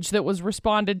message that was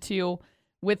responded to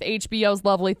with HBO's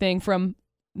lovely thing from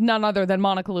none other than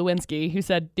Monica Lewinsky, who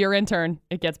said, "Dear intern,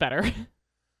 it gets better."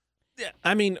 Yeah,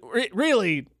 I mean,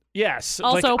 really, yes.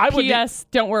 Also, like, P.S.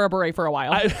 Don't wear a beret for a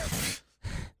while.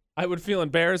 I would feel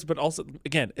embarrassed, but also,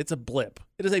 again, it's a blip.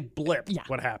 It is a blip. Yeah.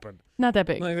 What happened? Not that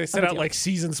big. Like they Not sent a out deal. like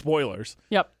season spoilers.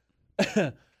 Yep.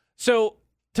 So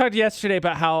talked yesterday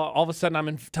about how all of a sudden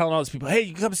I'm telling all these people, hey,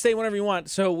 you can come stay whenever you want.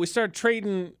 So we started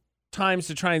trading times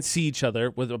to try and see each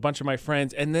other with a bunch of my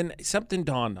friends, and then something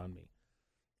dawned on me.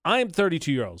 I am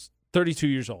 32 years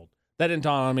old. That didn't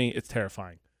dawn on me. It's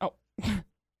terrifying. Oh.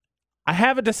 I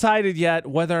haven't decided yet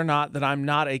whether or not that I'm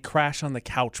not a crash on the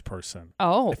couch person.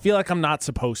 Oh. I feel like I'm not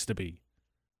supposed to be.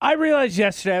 I realized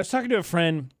yesterday, I was talking to a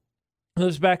friend who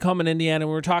lives back home in Indiana, and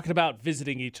we were talking about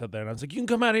visiting each other. And I was like, you can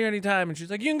come out here anytime. And she's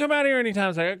like, you can come out here anytime. I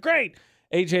was like, great.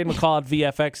 AJ McCall at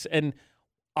VFX. And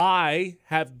I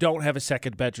don't have a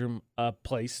second bedroom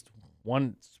place,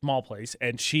 one small place.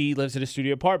 And she lives in a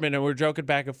studio apartment. And we're joking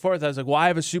back and forth. I was like, well, I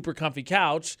have a super comfy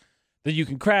couch that you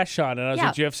can crash on. And I was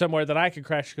like, do you have somewhere that I can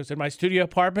crash? She goes, in my studio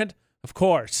apartment? Of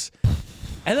course.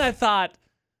 And then I thought,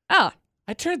 Oh.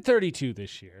 I turned 32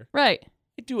 this year. Right.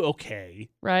 I do okay.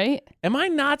 Right. Am I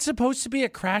not supposed to be a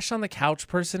crash on the couch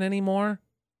person anymore?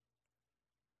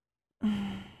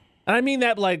 And I mean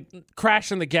that like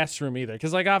crash in the guest room either.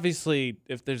 Because like obviously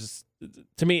if there's,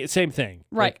 to me, same thing.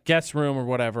 Right. Like guest room or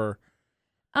whatever.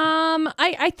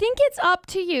 I think it's up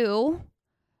to you,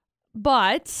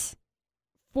 but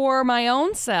for my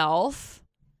own self,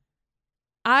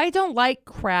 I don't like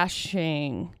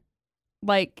crashing.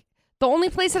 Like the only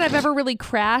place that I've ever really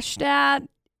crashed at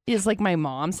is like my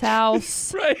mom's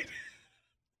house. Right.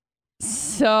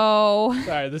 So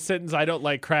Sorry, the sentence I don't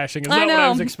like crashing is I not know. what I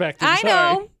was expecting. I Sorry.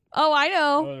 know. Oh, I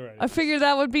know. All right. I figured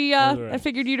that would be, All right. I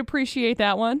figured you'd appreciate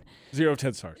that one. 0 of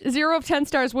 10 stars. 0 of 10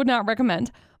 stars, would not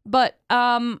recommend. But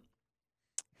I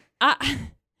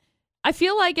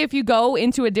feel like if you go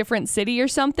into a different city or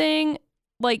something,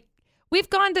 like we've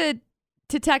gone to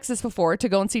Texas before to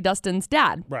go and see Dustin's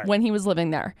dad when he was living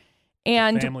there.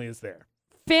 And Family is there.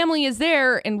 Family is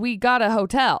there, and we got a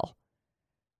hotel.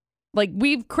 Like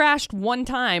we've crashed one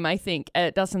time, I think,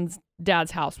 at Dustin's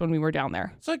dad's house when we were down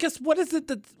there. So I guess what is it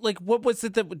that what was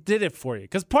it that did it for you?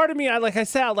 Because part of me, I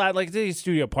said out loud, like it's a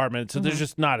studio apartment, so there's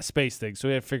just not a space thing, so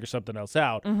we had to figure something else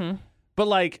out. Mm-hmm. But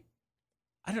like,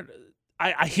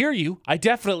 I hear you. I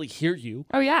definitely hear you.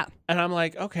 Oh yeah. And I'm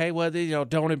like, okay, well,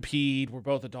 don't impede. We're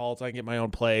both adults. I can get my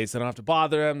own place. I don't have to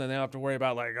bother them. Then they don't have to worry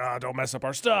about like, oh, don't mess up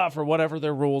our stuff or whatever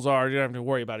their rules are. You don't have to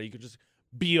worry about it. You could just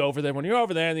be over there when you're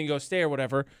over there, and then you go stay or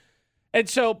whatever. And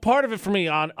so part of it for me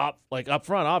up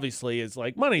front, obviously, is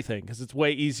like money thing because it's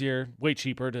way easier, way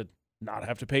cheaper to not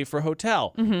have to pay for a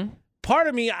hotel. Mm-hmm. Part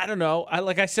of me, I don't know.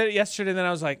 I said it yesterday, and then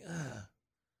I was like, I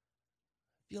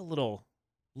feel a little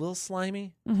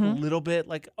slimy, a little bit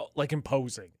like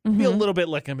imposing. I feel a little bit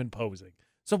like I'm imposing.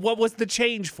 So what was the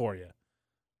change for you?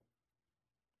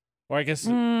 Or I guess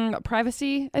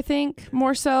Privacy, I think,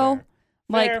 more so.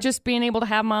 Like Fair. just being able to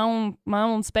have my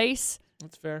own space.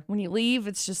 That's fair. When you leave,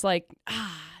 it's just like,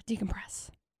 decompress.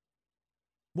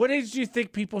 What age do you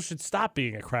think people should stop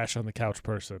being a crash on the couch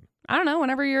person? I don't know,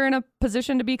 whenever you're in a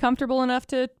position to be comfortable enough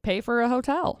to pay for a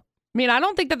hotel. I mean, I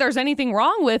don't think that there's anything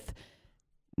wrong with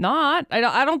not.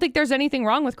 I don't think there's anything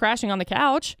wrong with crashing on the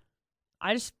couch.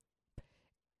 It's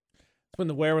when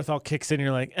the wherewithal kicks in,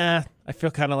 you're like, I feel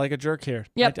kind of like a jerk here.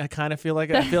 Yep. I kind of feel like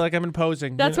I'm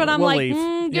imposing. That's what I'm we'll like,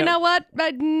 leave. you know what?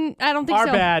 I don't think Our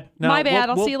so. bad. No, My bad.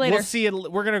 I'll see you later. We'll see it.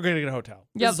 We're going to get a hotel.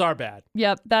 Yep. This is our bad.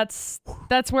 Yep, that's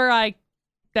where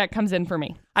that comes in for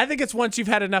me. I think it's once you've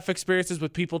had enough experiences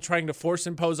with people trying to force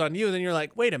impose on you, then you're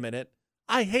like, wait a minute.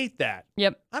 I hate that.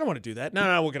 Yep. I don't want to do that.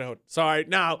 No, we'll get a hotel. Sorry.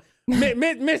 No.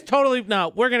 Miss totally.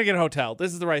 No, we're going to get a hotel.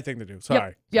 This is the right thing to do.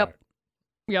 Sorry.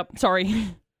 Yep.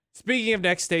 Sorry. Speaking of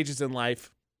next stages in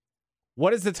life,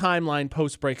 what is the timeline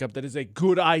post-breakup that is a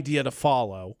good idea to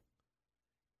follow?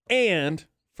 And a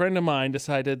friend of mine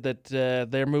decided that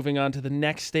they're moving on to the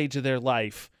next stage of their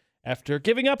life after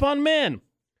giving up on men.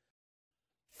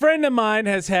 Friend of mine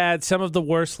has had some of the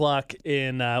worst luck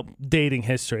in dating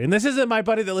history. And this isn't my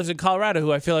buddy that lives in Colorado,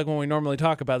 who I feel like when we normally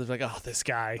talk about, they're like, oh, this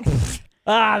guy.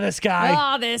 This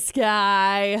guy. Oh, this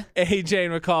guy. AJ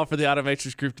McCall for the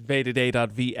Automatrix Group debate at 8 on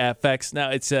VFX.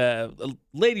 Now, it's a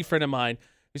lady friend of mine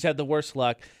who's had the worst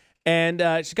luck. And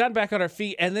she's gotten back on her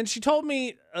feet. And then she told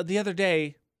me the other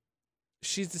day,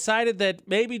 she's decided that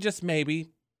maybe, just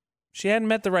maybe, she hadn't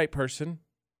met the right person.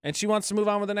 And she wants to move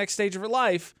on with the next stage of her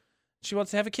life. She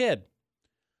wants to have a kid.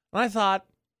 And I thought,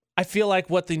 I feel like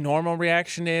what the normal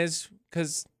reaction is,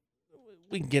 because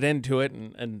we can get into it,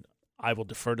 and I will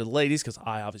defer to the ladies because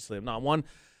I obviously am not one.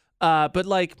 But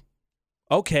like,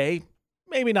 okay,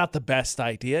 maybe not the best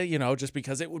idea, just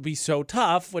because it would be so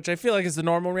tough, which I feel like is the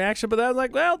normal reaction. But I was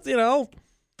like, well, To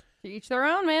each their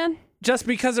own, man. just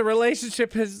because a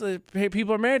relationship is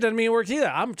people are married doesn't mean it works either.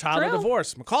 I'm a child of True.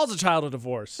 divorce. McCall's a child of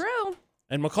divorce. True.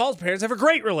 And McCall's parents have a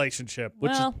great relationship,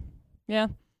 which Well, yeah.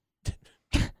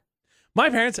 my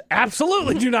parents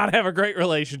absolutely do not have a great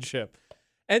relationship.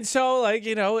 And so, like,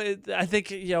 I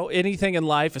think, anything in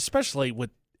life, especially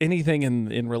with anything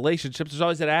in relationships, there's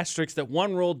always that asterisk that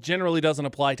one rule generally doesn't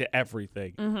apply to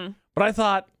everything. Mm-hmm. But I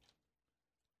thought,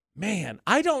 man,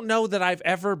 I don't know that I've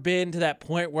ever been to that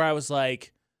point where I was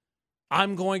like,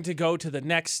 I'm going to go to the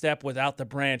next step without the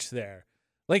branch there.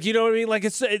 Like, you know what I mean? Like,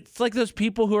 it's like those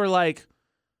people who are like,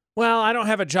 well, I don't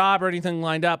have a job or anything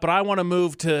lined up, but I want to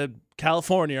move to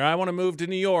California, or I want to move to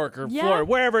New York or Florida,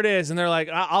 wherever it is. And they're like,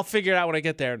 I'll figure it out when I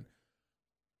get there.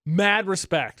 Mad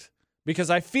respect, because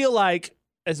I feel like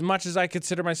as much as I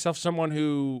consider myself someone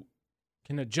who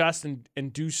can adjust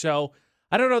and do so,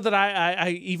 I don't know that I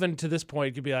even to this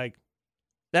point could be like,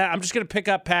 I'm just going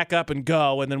to pack up and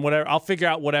go. And then whatever, I'll figure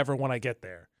out whatever when I get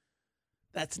there.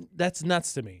 That's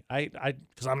nuts to me.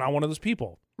 Because I'm not one of those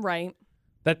people. Right.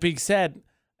 That being said,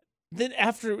 then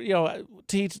after,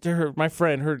 to each to her, my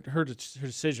friend, her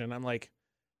decision, I'm like,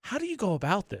 how do you go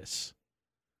about this?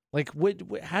 Like, what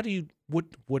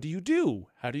do you do?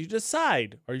 How do you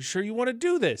decide? Are you sure you want to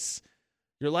do this?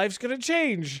 Your life's going to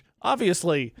change,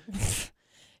 obviously.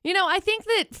 I think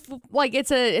that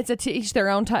it's a to each their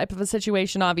own type of a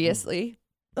situation, obviously.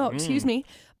 Oh, excuse me.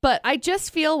 But I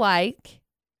just feel like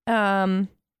some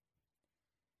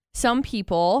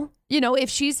people, if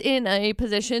she's in a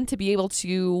position to be able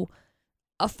to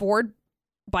afford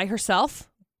by herself,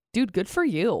 dude, good for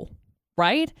you,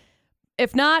 right?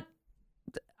 If not,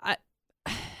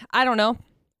 I don't know.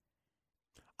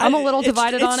 I'm a little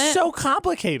divided on it. It's so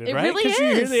complicated, It right? really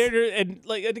is. And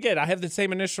again, I have the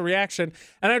same initial reaction,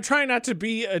 and I'm trying not to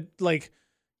be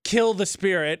kill the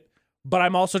spirit, but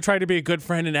I'm also trying to be a good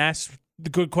friend and ask the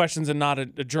good questions and not a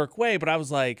jerk way. But I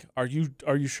was like, "Are you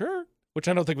sure?" Which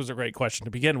I don't think was a great question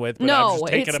to begin with. But I was No,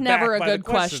 just taken it's aback never a by the good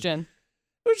question.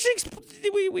 We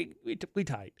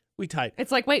tied.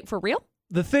 It's like, wait, for real?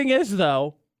 The thing is,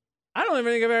 though, I don't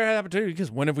even think I've ever had the opportunity, because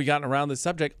when have we gotten around this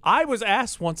subject? I was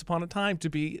asked once upon a time to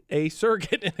be a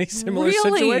surrogate in a similar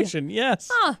situation. Yes.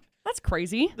 Huh. That's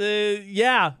crazy.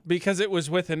 Yeah, because it was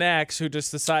with an ex who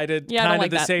just decided kind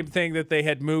of the same thing, that they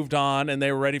had moved on and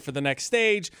they were ready for the next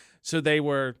stage. So they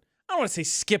were, I don't want to say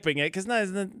skipping it, because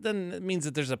then it means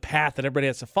that there's a path that everybody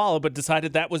has to follow, but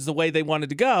decided that was the way they wanted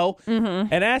to go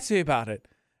and asked me about it.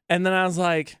 And then I was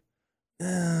like,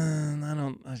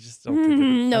 I just don't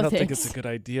think I don't think it's a good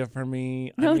idea for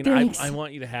me. No, thanks. I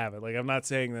want you to have it. Like, I'm not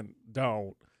saying that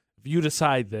don't. If you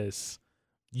decide this,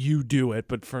 you do it.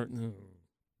 But for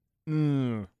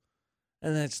and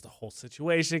And then it's the whole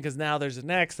situation because now there's an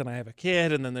ex and I have a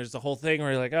kid, and then there's the whole thing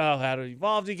where you're like, oh, how do you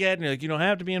involve you get? And you're like, you don't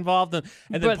have to be involved. And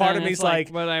then But part then of me's it's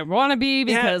like, but I want to be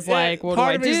because what do part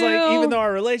I of do? me's like, even though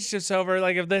our relationship's over,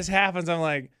 like if this happens, I'm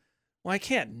like, well, I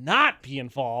can't not be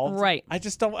involved. Right. I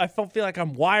just don't. I don't feel like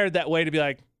I'm wired that way to be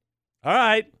like, all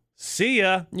right, see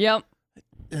ya. Yep.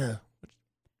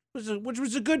 Which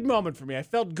was a good moment for me. I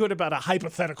felt good about a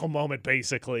hypothetical moment,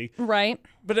 basically. Right.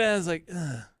 But then I was like,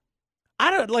 ugh. I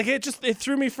don't like it. It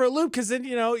threw me for a loop because then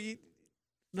then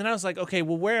I was like, okay,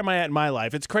 well, where am I at in my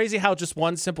life? It's crazy how just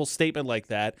one simple statement like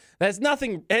that has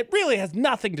nothing. It really has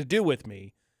nothing to do with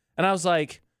me. And I was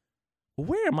like, well,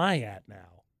 where am I at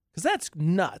now? Because that's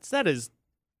nuts. That is,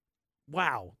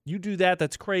 wow. You do that.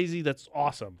 That's crazy. That's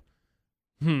awesome.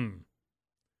 I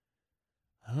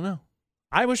don't know.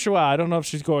 I wish her well. I don't know if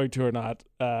she's going to or not.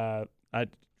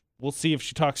 We'll see if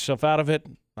she talks herself out of it.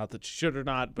 Not that she should or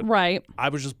not, but Right. I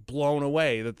was just blown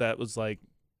away that was like,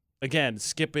 again,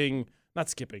 just going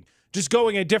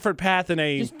a different path in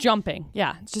a Just jumping.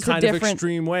 Yeah. It's just kind a of different.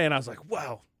 extreme way. And I was like,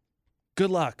 wow, good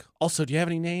luck. Also, do you have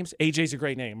any names? AJ's a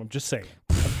great name. I'm just saying.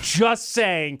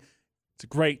 It's a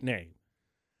great name.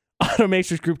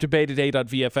 Automatrix Group debate at 8 on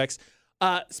VFX.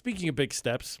 Speaking of big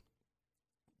steps,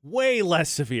 way less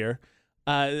severe.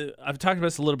 I've talked about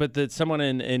this a little bit, that someone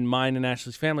in mine and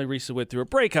Ashley's family recently went through a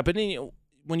breakup. And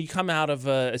when you come out of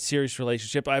a serious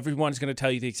relationship, everyone's going to tell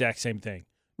you the exact same thing.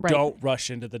 Right. Don't rush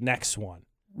into the next one.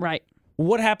 Right.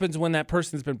 What happens when that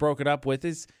person that's been broken up with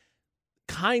is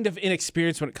kind of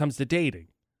inexperienced when it comes to dating?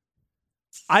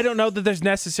 I don't know that there's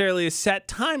necessarily a set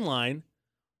timeline,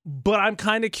 but I'm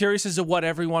kind of curious as to what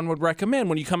everyone would recommend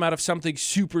when you come out of something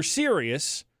super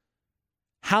serious.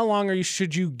 How long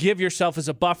should you give yourself as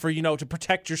a buffer, to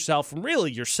protect yourself from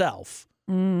really yourself?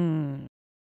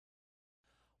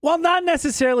 Well, not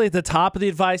necessarily at the top of the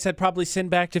advice. I'd probably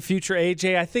send back to future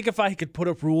AJ. I think if I could put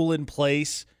a rule in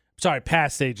place,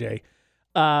 past AJ,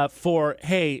 for,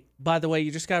 hey, by the way,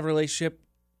 you just got a relationship,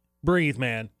 breathe,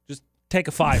 man. Just take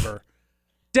a fiver.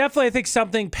 Definitely, I think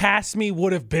something past me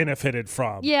would have benefited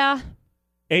from. Yeah.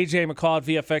 AJ McCall at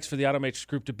VFX for the Automatrix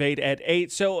Group debate at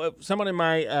 8. So someone in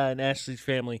my and Ashley's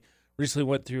family recently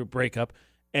went through a breakup,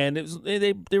 and it was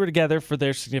they were together for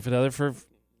their significant other for a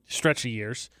stretch of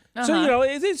years. Uh-huh. So,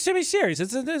 it's semi-serious.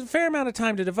 It's a fair amount of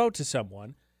time to devote to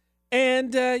someone.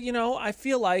 And, I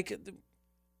feel like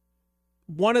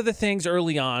one of the things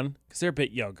early on, because they're a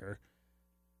bit younger,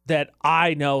 that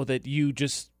I know that you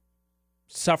just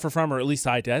suffer from, or at least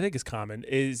I did, I think is common,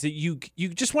 is that you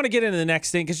just want to get into the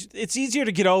next thing because it's easier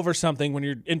to get over something when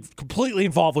you're completely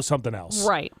involved with something else.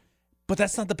 Right. But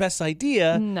that's not the best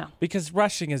idea. No. Because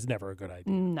rushing is never a good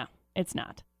idea. No, it's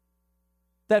not.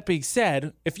 That being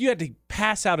said, if you had to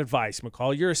pass out advice,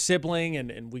 McCall, you're a sibling,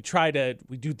 and we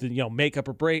do the make up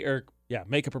or break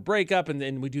up, and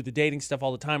then we do the dating stuff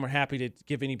all the time. We're happy to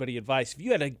give anybody advice. If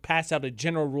you had to pass out a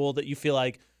general rule that you feel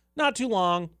like not too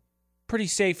long, pretty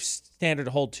safe standard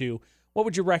to hold to, what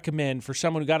would you recommend for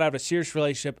someone who got out of a serious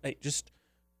relationship? Hey, just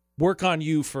work on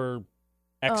you for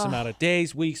X amount of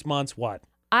days, weeks, months, what?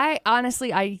 I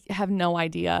have no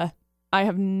idea. I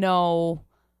have no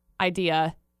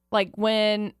idea. Like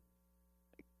when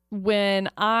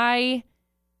I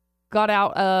got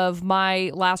out of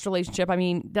my last relationship, I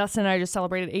mean, Dustin and I just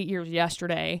celebrated 8 years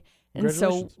yesterday. And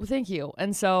so, thank you.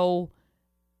 And so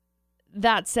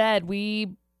that said,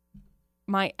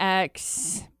 my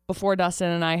ex before Dustin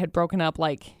and I had broken up,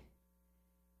 like,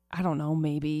 I don't know,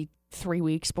 maybe 3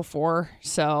 weeks before.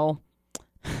 So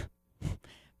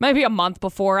maybe a month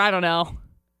before. I don't know.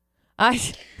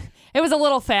 It was a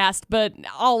little fast, but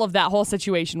all of that whole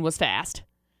situation was fast.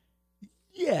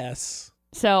 Yes.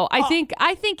 So I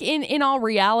think in all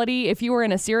reality, if you were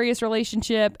in a serious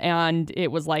relationship and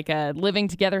it was like a living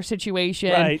together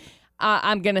situation, right.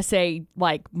 I'm going to say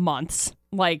like months,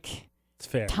 like it's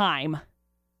fair. Time.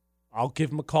 I'll give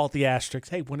McCall the asterisk.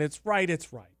 Hey, when it's right,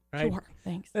 it's right. Right? Sure.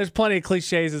 Thanks. There's plenty of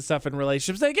cliches and stuff in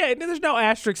relationships. Like, hey, there's no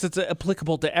asterisk that's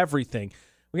applicable to everything.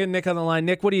 We got Nick on the line.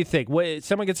 Nick, what do you think?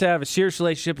 Someone gets out of a serious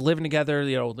relationship, living together,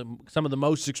 some of the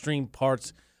most extreme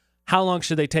parts. How long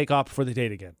should they take off before they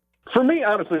date again? For me,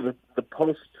 honestly, the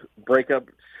post-breakup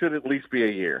should at least be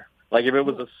a year. Like, if it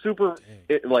was a super,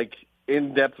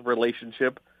 in-depth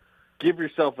relationship, give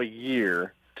yourself a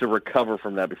year to recover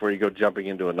from that before you go jumping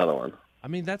into another one. I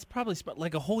mean, that's probably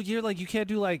like a whole year. Like, you can't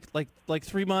do like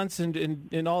 3 months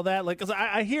and all that. Like, 'cause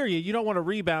I hear you. You don't want to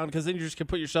rebound because then you just can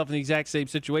put yourself in the exact same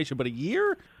situation. But a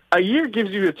year? A year gives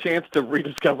you a chance to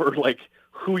rediscover, like,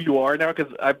 who you are now,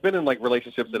 because I've been in like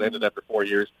relationships that ended after 4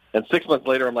 years, and 6 months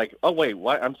later I'm like, oh wait,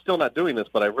 why? I'm still not doing this,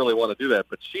 but I really want to do that.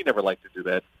 But she never liked to do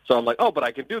that, so I'm like, oh, but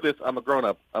I can do this. I'm a grown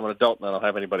up. I'm an adult, and I don't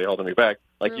have anybody holding me back.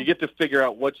 Like you get to figure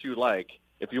out what you like.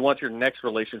 If you want your next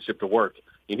relationship to work,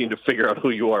 you need to figure out who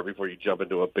you are before you jump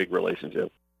into a big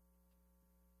relationship.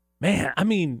 Man, I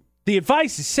mean, the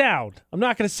advice is sound. I'm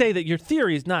not going to say that your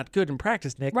theory is not good in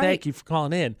practice, Nick. Right. Thank you for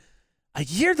calling in. A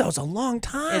year, though, is a long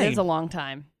time. It is a long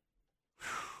time.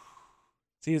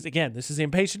 See, again, this is the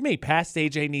impatient me. Past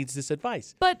AJ needs this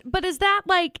advice. But is that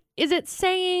like, is it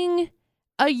saying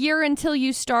a year until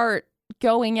you start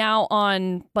going out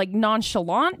on like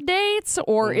nonchalant dates,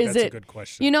 or is that's it? a good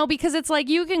question. You know, because it's like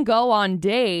you can go on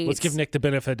dates. Let's give Nick the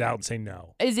benefit of the doubt and say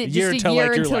no. Is it a just a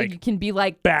year until you can be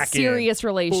like back serious in,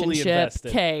 fully relationship?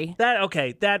 invested.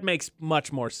 Okay. That makes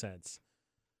much more sense.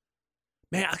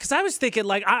 Man, because I was thinking,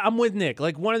 like, I'm with Nick.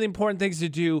 Like, one of the important things to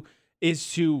do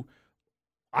is to,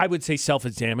 I would say,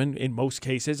 self-examine in most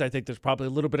cases. I think there's probably a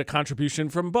little bit of contribution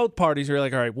from both parties. Where you're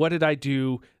like, all right, what did I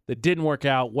do that didn't work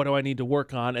out? What do I need to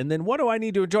work on? And then what do I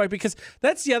need to enjoy? Because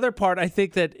that's the other part I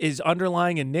think that is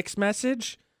underlying in Nick's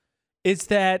message is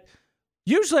that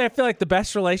usually I feel like the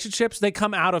best relationships, they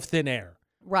come out of thin air.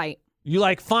 Right. You,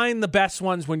 like, find the best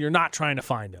ones when you're not trying to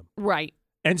find them. Right.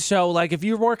 And so, like, if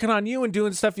you're working on you and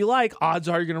doing stuff you like, odds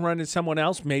are you're going to run into someone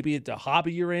else. Maybe it's a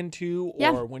hobby you're into,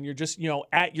 or when you're just,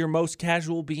 at your most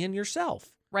casual, being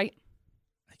yourself. Right.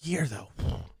 A year, though.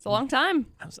 It's a long time.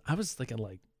 I was thinking,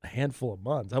 like, a handful of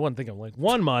months. I wasn't thinking, like,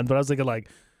 1 month, but I was thinking, like,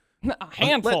 a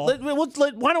handful.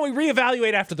 Why don't we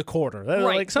reevaluate after the quarter?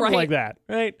 Like, something like that,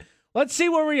 right? Let's see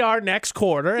where we are next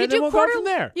quarter, and then we'll go from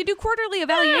there. You do quarterly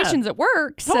evaluations at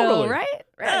work, totally. so, right?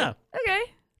 Yeah. Okay.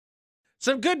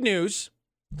 Some good news.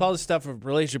 With all this stuff of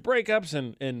relationship breakups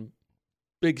and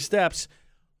big steps,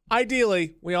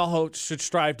 ideally, we all should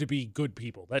strive to be good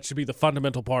people. That should be the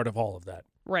fundamental part of all of that.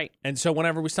 Right. And so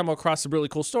whenever we stumble across some really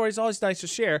cool stories, it's always nice to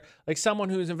share, like someone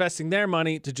who's investing their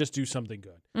money to just do something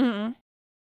good. Mm-hmm.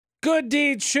 Good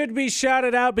deeds should be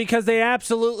shouted out because they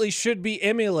absolutely should be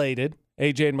emulated.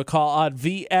 AJ McCall on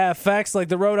VFX, like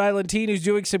the Rhode Island teen who's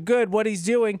doing some good. What he's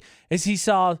doing is he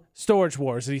saw Storage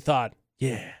Wars and he thought,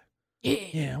 yeah,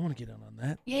 I want to get in on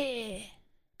that. Yeah.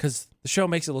 Because the show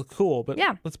makes it look cool, but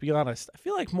yeah. Let's be honest. I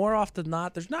feel like more often than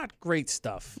not, there's not great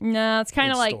stuff. No, it's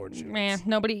kind of like,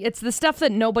 it's the stuff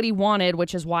that nobody wanted,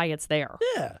 which is why it's there.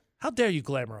 Yeah. How dare you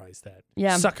glamorize that?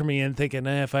 Yeah. Sucker me in thinking,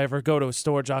 if I ever go to a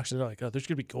storage auction, they're like, oh, there's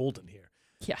going to be gold in here.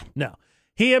 Yeah. No.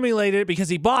 He emulated it because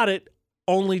he bought it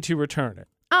only to return it.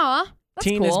 Aw, that's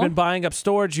Teen cool. has been buying up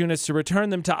storage units to return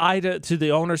them to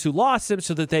the owners who lost them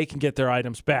so that they can get their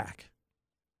items back.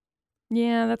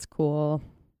 Yeah, that's cool.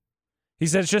 He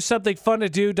said it's just something fun to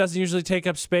do. Doesn't usually take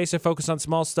up space. I focus on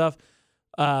small stuff,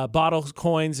 bottles,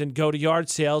 coins, and go to yard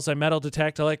sales. I metal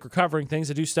detect. I like recovering things.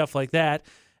 I do stuff like that.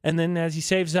 And then as he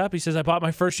saves up, he says, I bought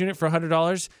my first unit for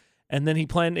 $100. And then he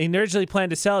originally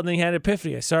planned to sell it, and then he had an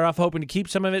epiphany. I started off hoping to keep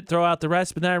some of it, throw out the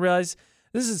rest, but then I realized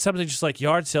this isn't something just like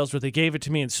yard sales where they gave it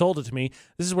to me and sold it to me.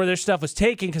 This is where their stuff was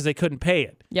taken because they couldn't pay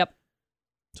it. Yep.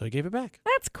 So he gave it back.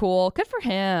 That's cool. Good for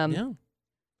him. Yeah.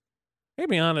 To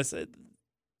be honest,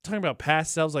 talking about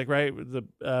past selves, like, right,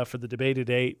 for the debated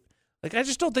date, like, I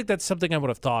just don't think that's something I would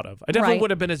have thought of. I definitely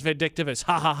would have been as vindictive as,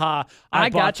 ha, ha, ha,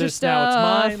 I bought this, now it's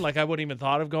mine. Like, I wouldn't even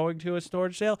thought of going to a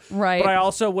storage sale. Right. But I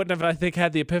also wouldn't have, I think,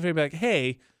 had the epiphany, like,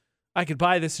 hey, I could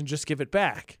buy this and just give it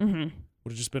back. Mm-hmm.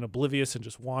 Would have just been oblivious and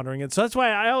just wandering it. So that's why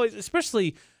I always,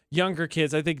 especially younger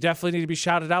kids, I think definitely need to be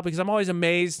shouted out because I'm always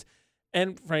amazed.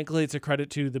 And frankly, it's a credit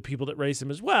to the people that raised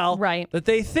them as well. Right. That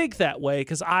they think that way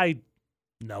because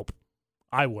nope,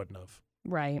 I wouldn't have.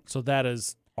 Right. So that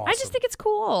is awesome. I just think it's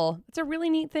cool. It's a really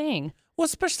neat thing. Well,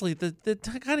 especially the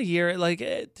kind of year, like,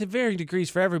 to varying degrees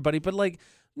for everybody, but, like,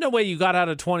 no way you got out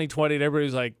of 2020 and everybody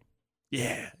was like,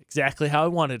 yeah, exactly how I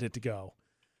wanted it to go.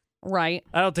 Right.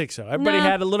 I don't think so. Everybody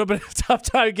had a little bit of a tough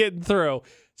time getting through.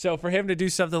 So for him to do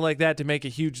something like that to make a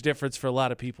huge difference for a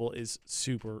lot of people is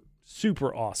super,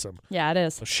 super awesome. Yeah, it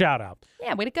is. So shout out.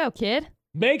 Yeah, way to go, kid.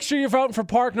 Make sure you're voting for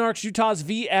Park Narks Utah's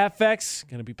VFX.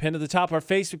 Going to be pinned to the top of our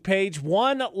Facebook page.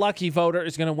 One lucky voter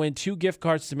is going to win 2 gift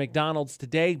cards to McDonald's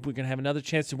today. We're going to have another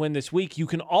chance to win this week. You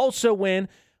can also win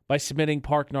by submitting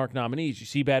Park Narc nominees. You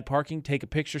see bad parking, take a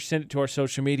picture, send it to our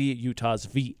social media, Utah's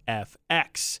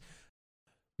VFX.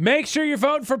 Make sure you're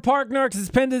voting for Park Narcs. It's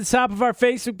pinned to the top of our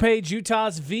Facebook page,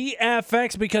 Utah's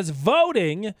VFX, because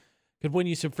voting could win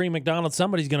you some free McDonald's.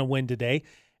 Somebody's going to win today.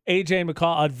 AJ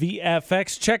McCall on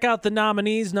VFX. Check out the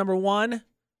nominees. Number 1,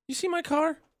 you see my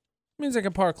car? It means I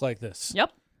can park like this.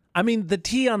 Yep. I mean, the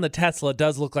T on the Tesla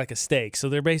does look like a stake, so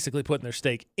they're basically putting their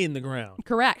stake in the ground.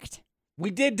 Correct. We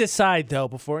did decide, though,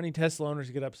 before any Tesla owners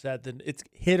get upset, that it's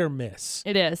hit or miss.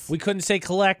 It is. We couldn't say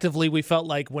collectively. We felt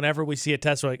like whenever we see a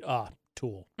Tesla, we're like,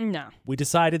 tool. No. We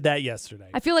decided that yesterday.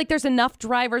 I feel like there's enough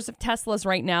drivers of Teslas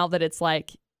right now that it's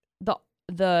like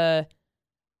the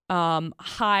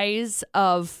highs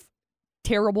of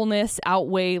terribleness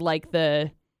outweigh like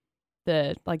the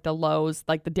lows,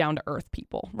 like the down to earth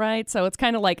people, right? So it's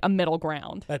kind of like a middle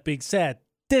ground. That being said,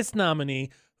 this nominee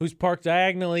who's parked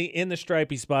diagonally in the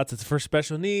stripy spots, it's for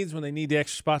special needs when they need the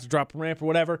extra spots to drop a ramp or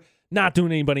whatever, not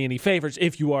doing anybody any favors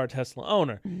if you are a Tesla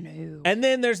owner. No. And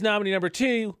then there's nominee number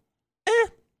 2.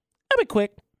 I'll be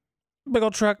quick. Big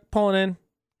old truck pulling in,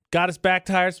 got his back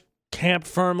tires camped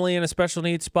firmly in a special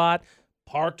needs spot,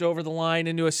 parked over the line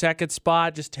into a second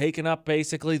spot, just taking up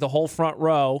basically the whole front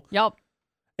row. Yep.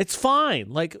 It's fine.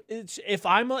 Like if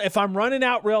I'm running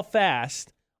out real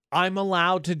fast, I'm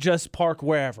allowed to just park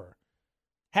wherever.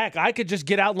 Heck, I could just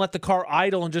get out and let the car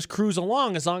idle and just cruise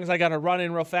along as long as I got to run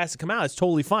in real fast to come out. It's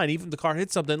totally fine. Even if the car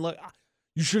hits something, look,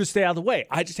 you should have stayed out of the way.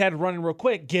 I just had to run in real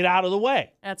quick, get out of the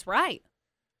way. That's right.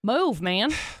 Move,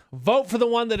 man. Vote for the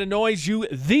one that annoys you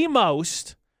the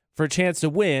most for a chance to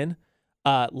win.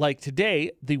 Like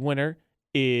today, the winner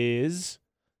is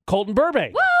Colton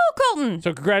Burbank. Woo, Colton.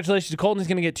 So congratulations to Colton. He's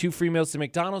going to get 2 free meals to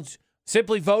McDonald's.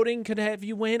 Simply voting could have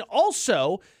you win.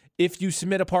 Also, if you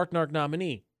submit a Park Narc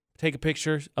nominee, take a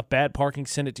picture of bad parking,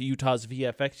 send it to Utah's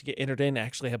VFX. You get entered in,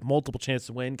 actually have multiple chances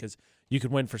to win because you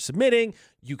could win for submitting.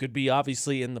 You could be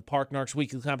obviously in the Park Narcs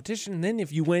weekly competition. And then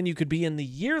if you win, you could be in the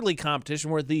yearly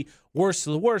competition where the worst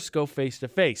of the worst go face to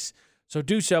face. So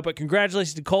do so. But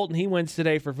congratulations to Colton. He wins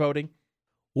today for voting.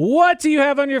 What do you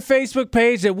have on your Facebook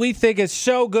page that we think is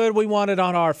so good we want it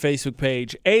on our Facebook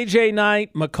page? AJ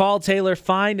Knight, McCall Taylor,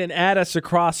 find and add us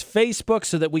across Facebook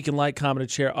so that we can like, comment,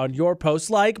 and share on your posts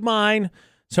like mine.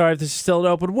 Sorry if this is still an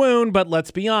open wound, but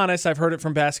let's be honest. I've heard it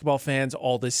from basketball fans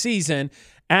all this season.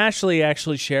 Ashley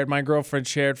actually shared, my girlfriend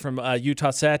shared from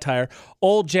Utah Satire,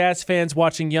 old Jazz fans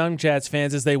watching young Jazz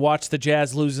fans as they watch the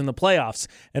Jazz lose in the playoffs.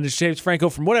 And it's James Franco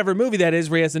from whatever movie that is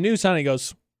where he has the news on. He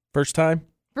goes, first time?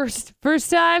 First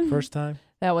time? First time.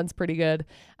 That one's pretty good.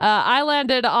 I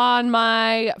landed on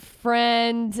my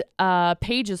friend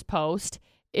Paige's post.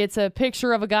 It's a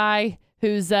picture of a guy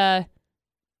who's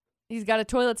he's got a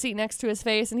toilet seat next to his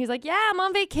face, and he's like, "Yeah, I'm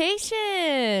on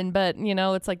vacation," but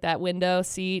it's like that window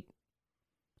seat.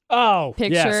 Oh,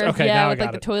 picture, yes. Okay, yeah, now with I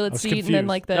like got the toilet I was seat confused. and then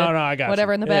like the I got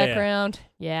whatever you. in the Yeah, background.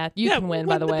 Yeah, you can win,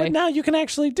 by the way. But now you can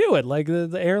actually do it. Like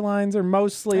the airlines are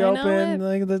mostly I know open.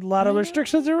 it. Like a lot of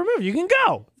restrictions are removed. You can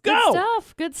go. Good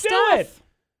stuff. Good Do stuff. it.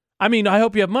 I mean, I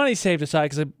hope you have money saved aside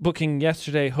because I'm booking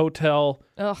yesterday hotel,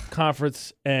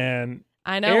 conference, and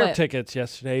I know air it. tickets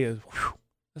yesterday.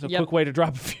 That's a Yep. quick way to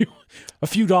drop a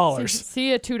few dollars.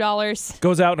 See you, $2.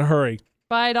 Goes out in a hurry.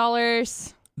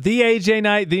 $5. The AJ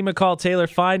Knight, the McCall Taylor.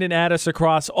 Find and add us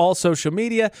across all social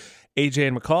media. AJ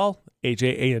and McCall,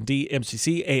 AJ AND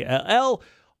MCCALL,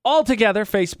 all together,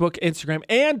 Facebook, Instagram,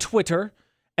 and Twitter.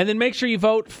 And then make sure you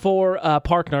vote for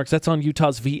Park Narcs. That's on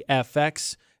Utah's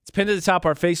VFX. It's pinned to the top of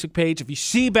our Facebook page. If you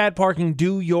see bad parking,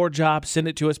 do your job. Send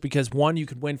it to us because, one, you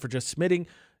could win for just submitting.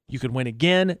 You could win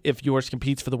again if yours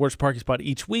competes for the worst parking spot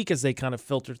each week as they kind of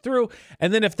filter through.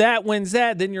 And then if that wins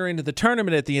that, then you're into the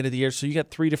tournament at the end of the year. So you got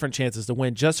 3 different chances to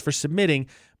win just for submitting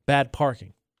bad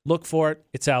parking. Look for it.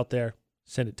 It's out there.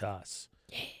 Send it to us.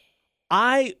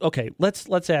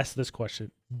 Let's ask this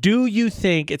question. Do you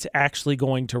think it's actually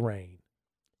going to rain?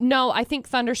 No, I think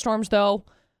thunderstorms, though,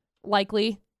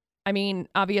 likely. I mean,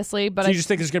 obviously, but So you just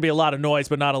think there's going to be a lot of noise,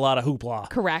 but not a lot of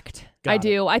hoopla. Correct. Got I it.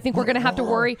 do. I think we're going to have to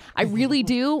worry. I really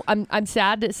do. I'm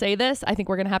sad to say this. I think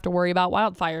we're going to have to worry about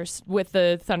wildfires with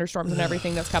the thunderstorms and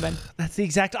everything that's coming. That's the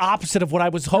exact opposite of what I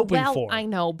was hoping Well, for. I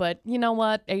know, but you know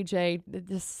what, AJ?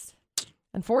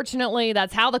 Unfortunately,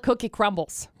 that's how the cookie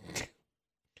crumbles.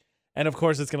 And of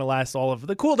course, it's going to last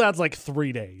the cooldown's like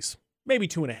 3 days, maybe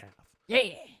 2.5. Yeah.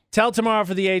 Till tomorrow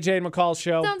for the AJ and McCall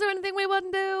show. Don't do anything we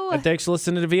wouldn't do. And thanks for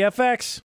listening to VFX.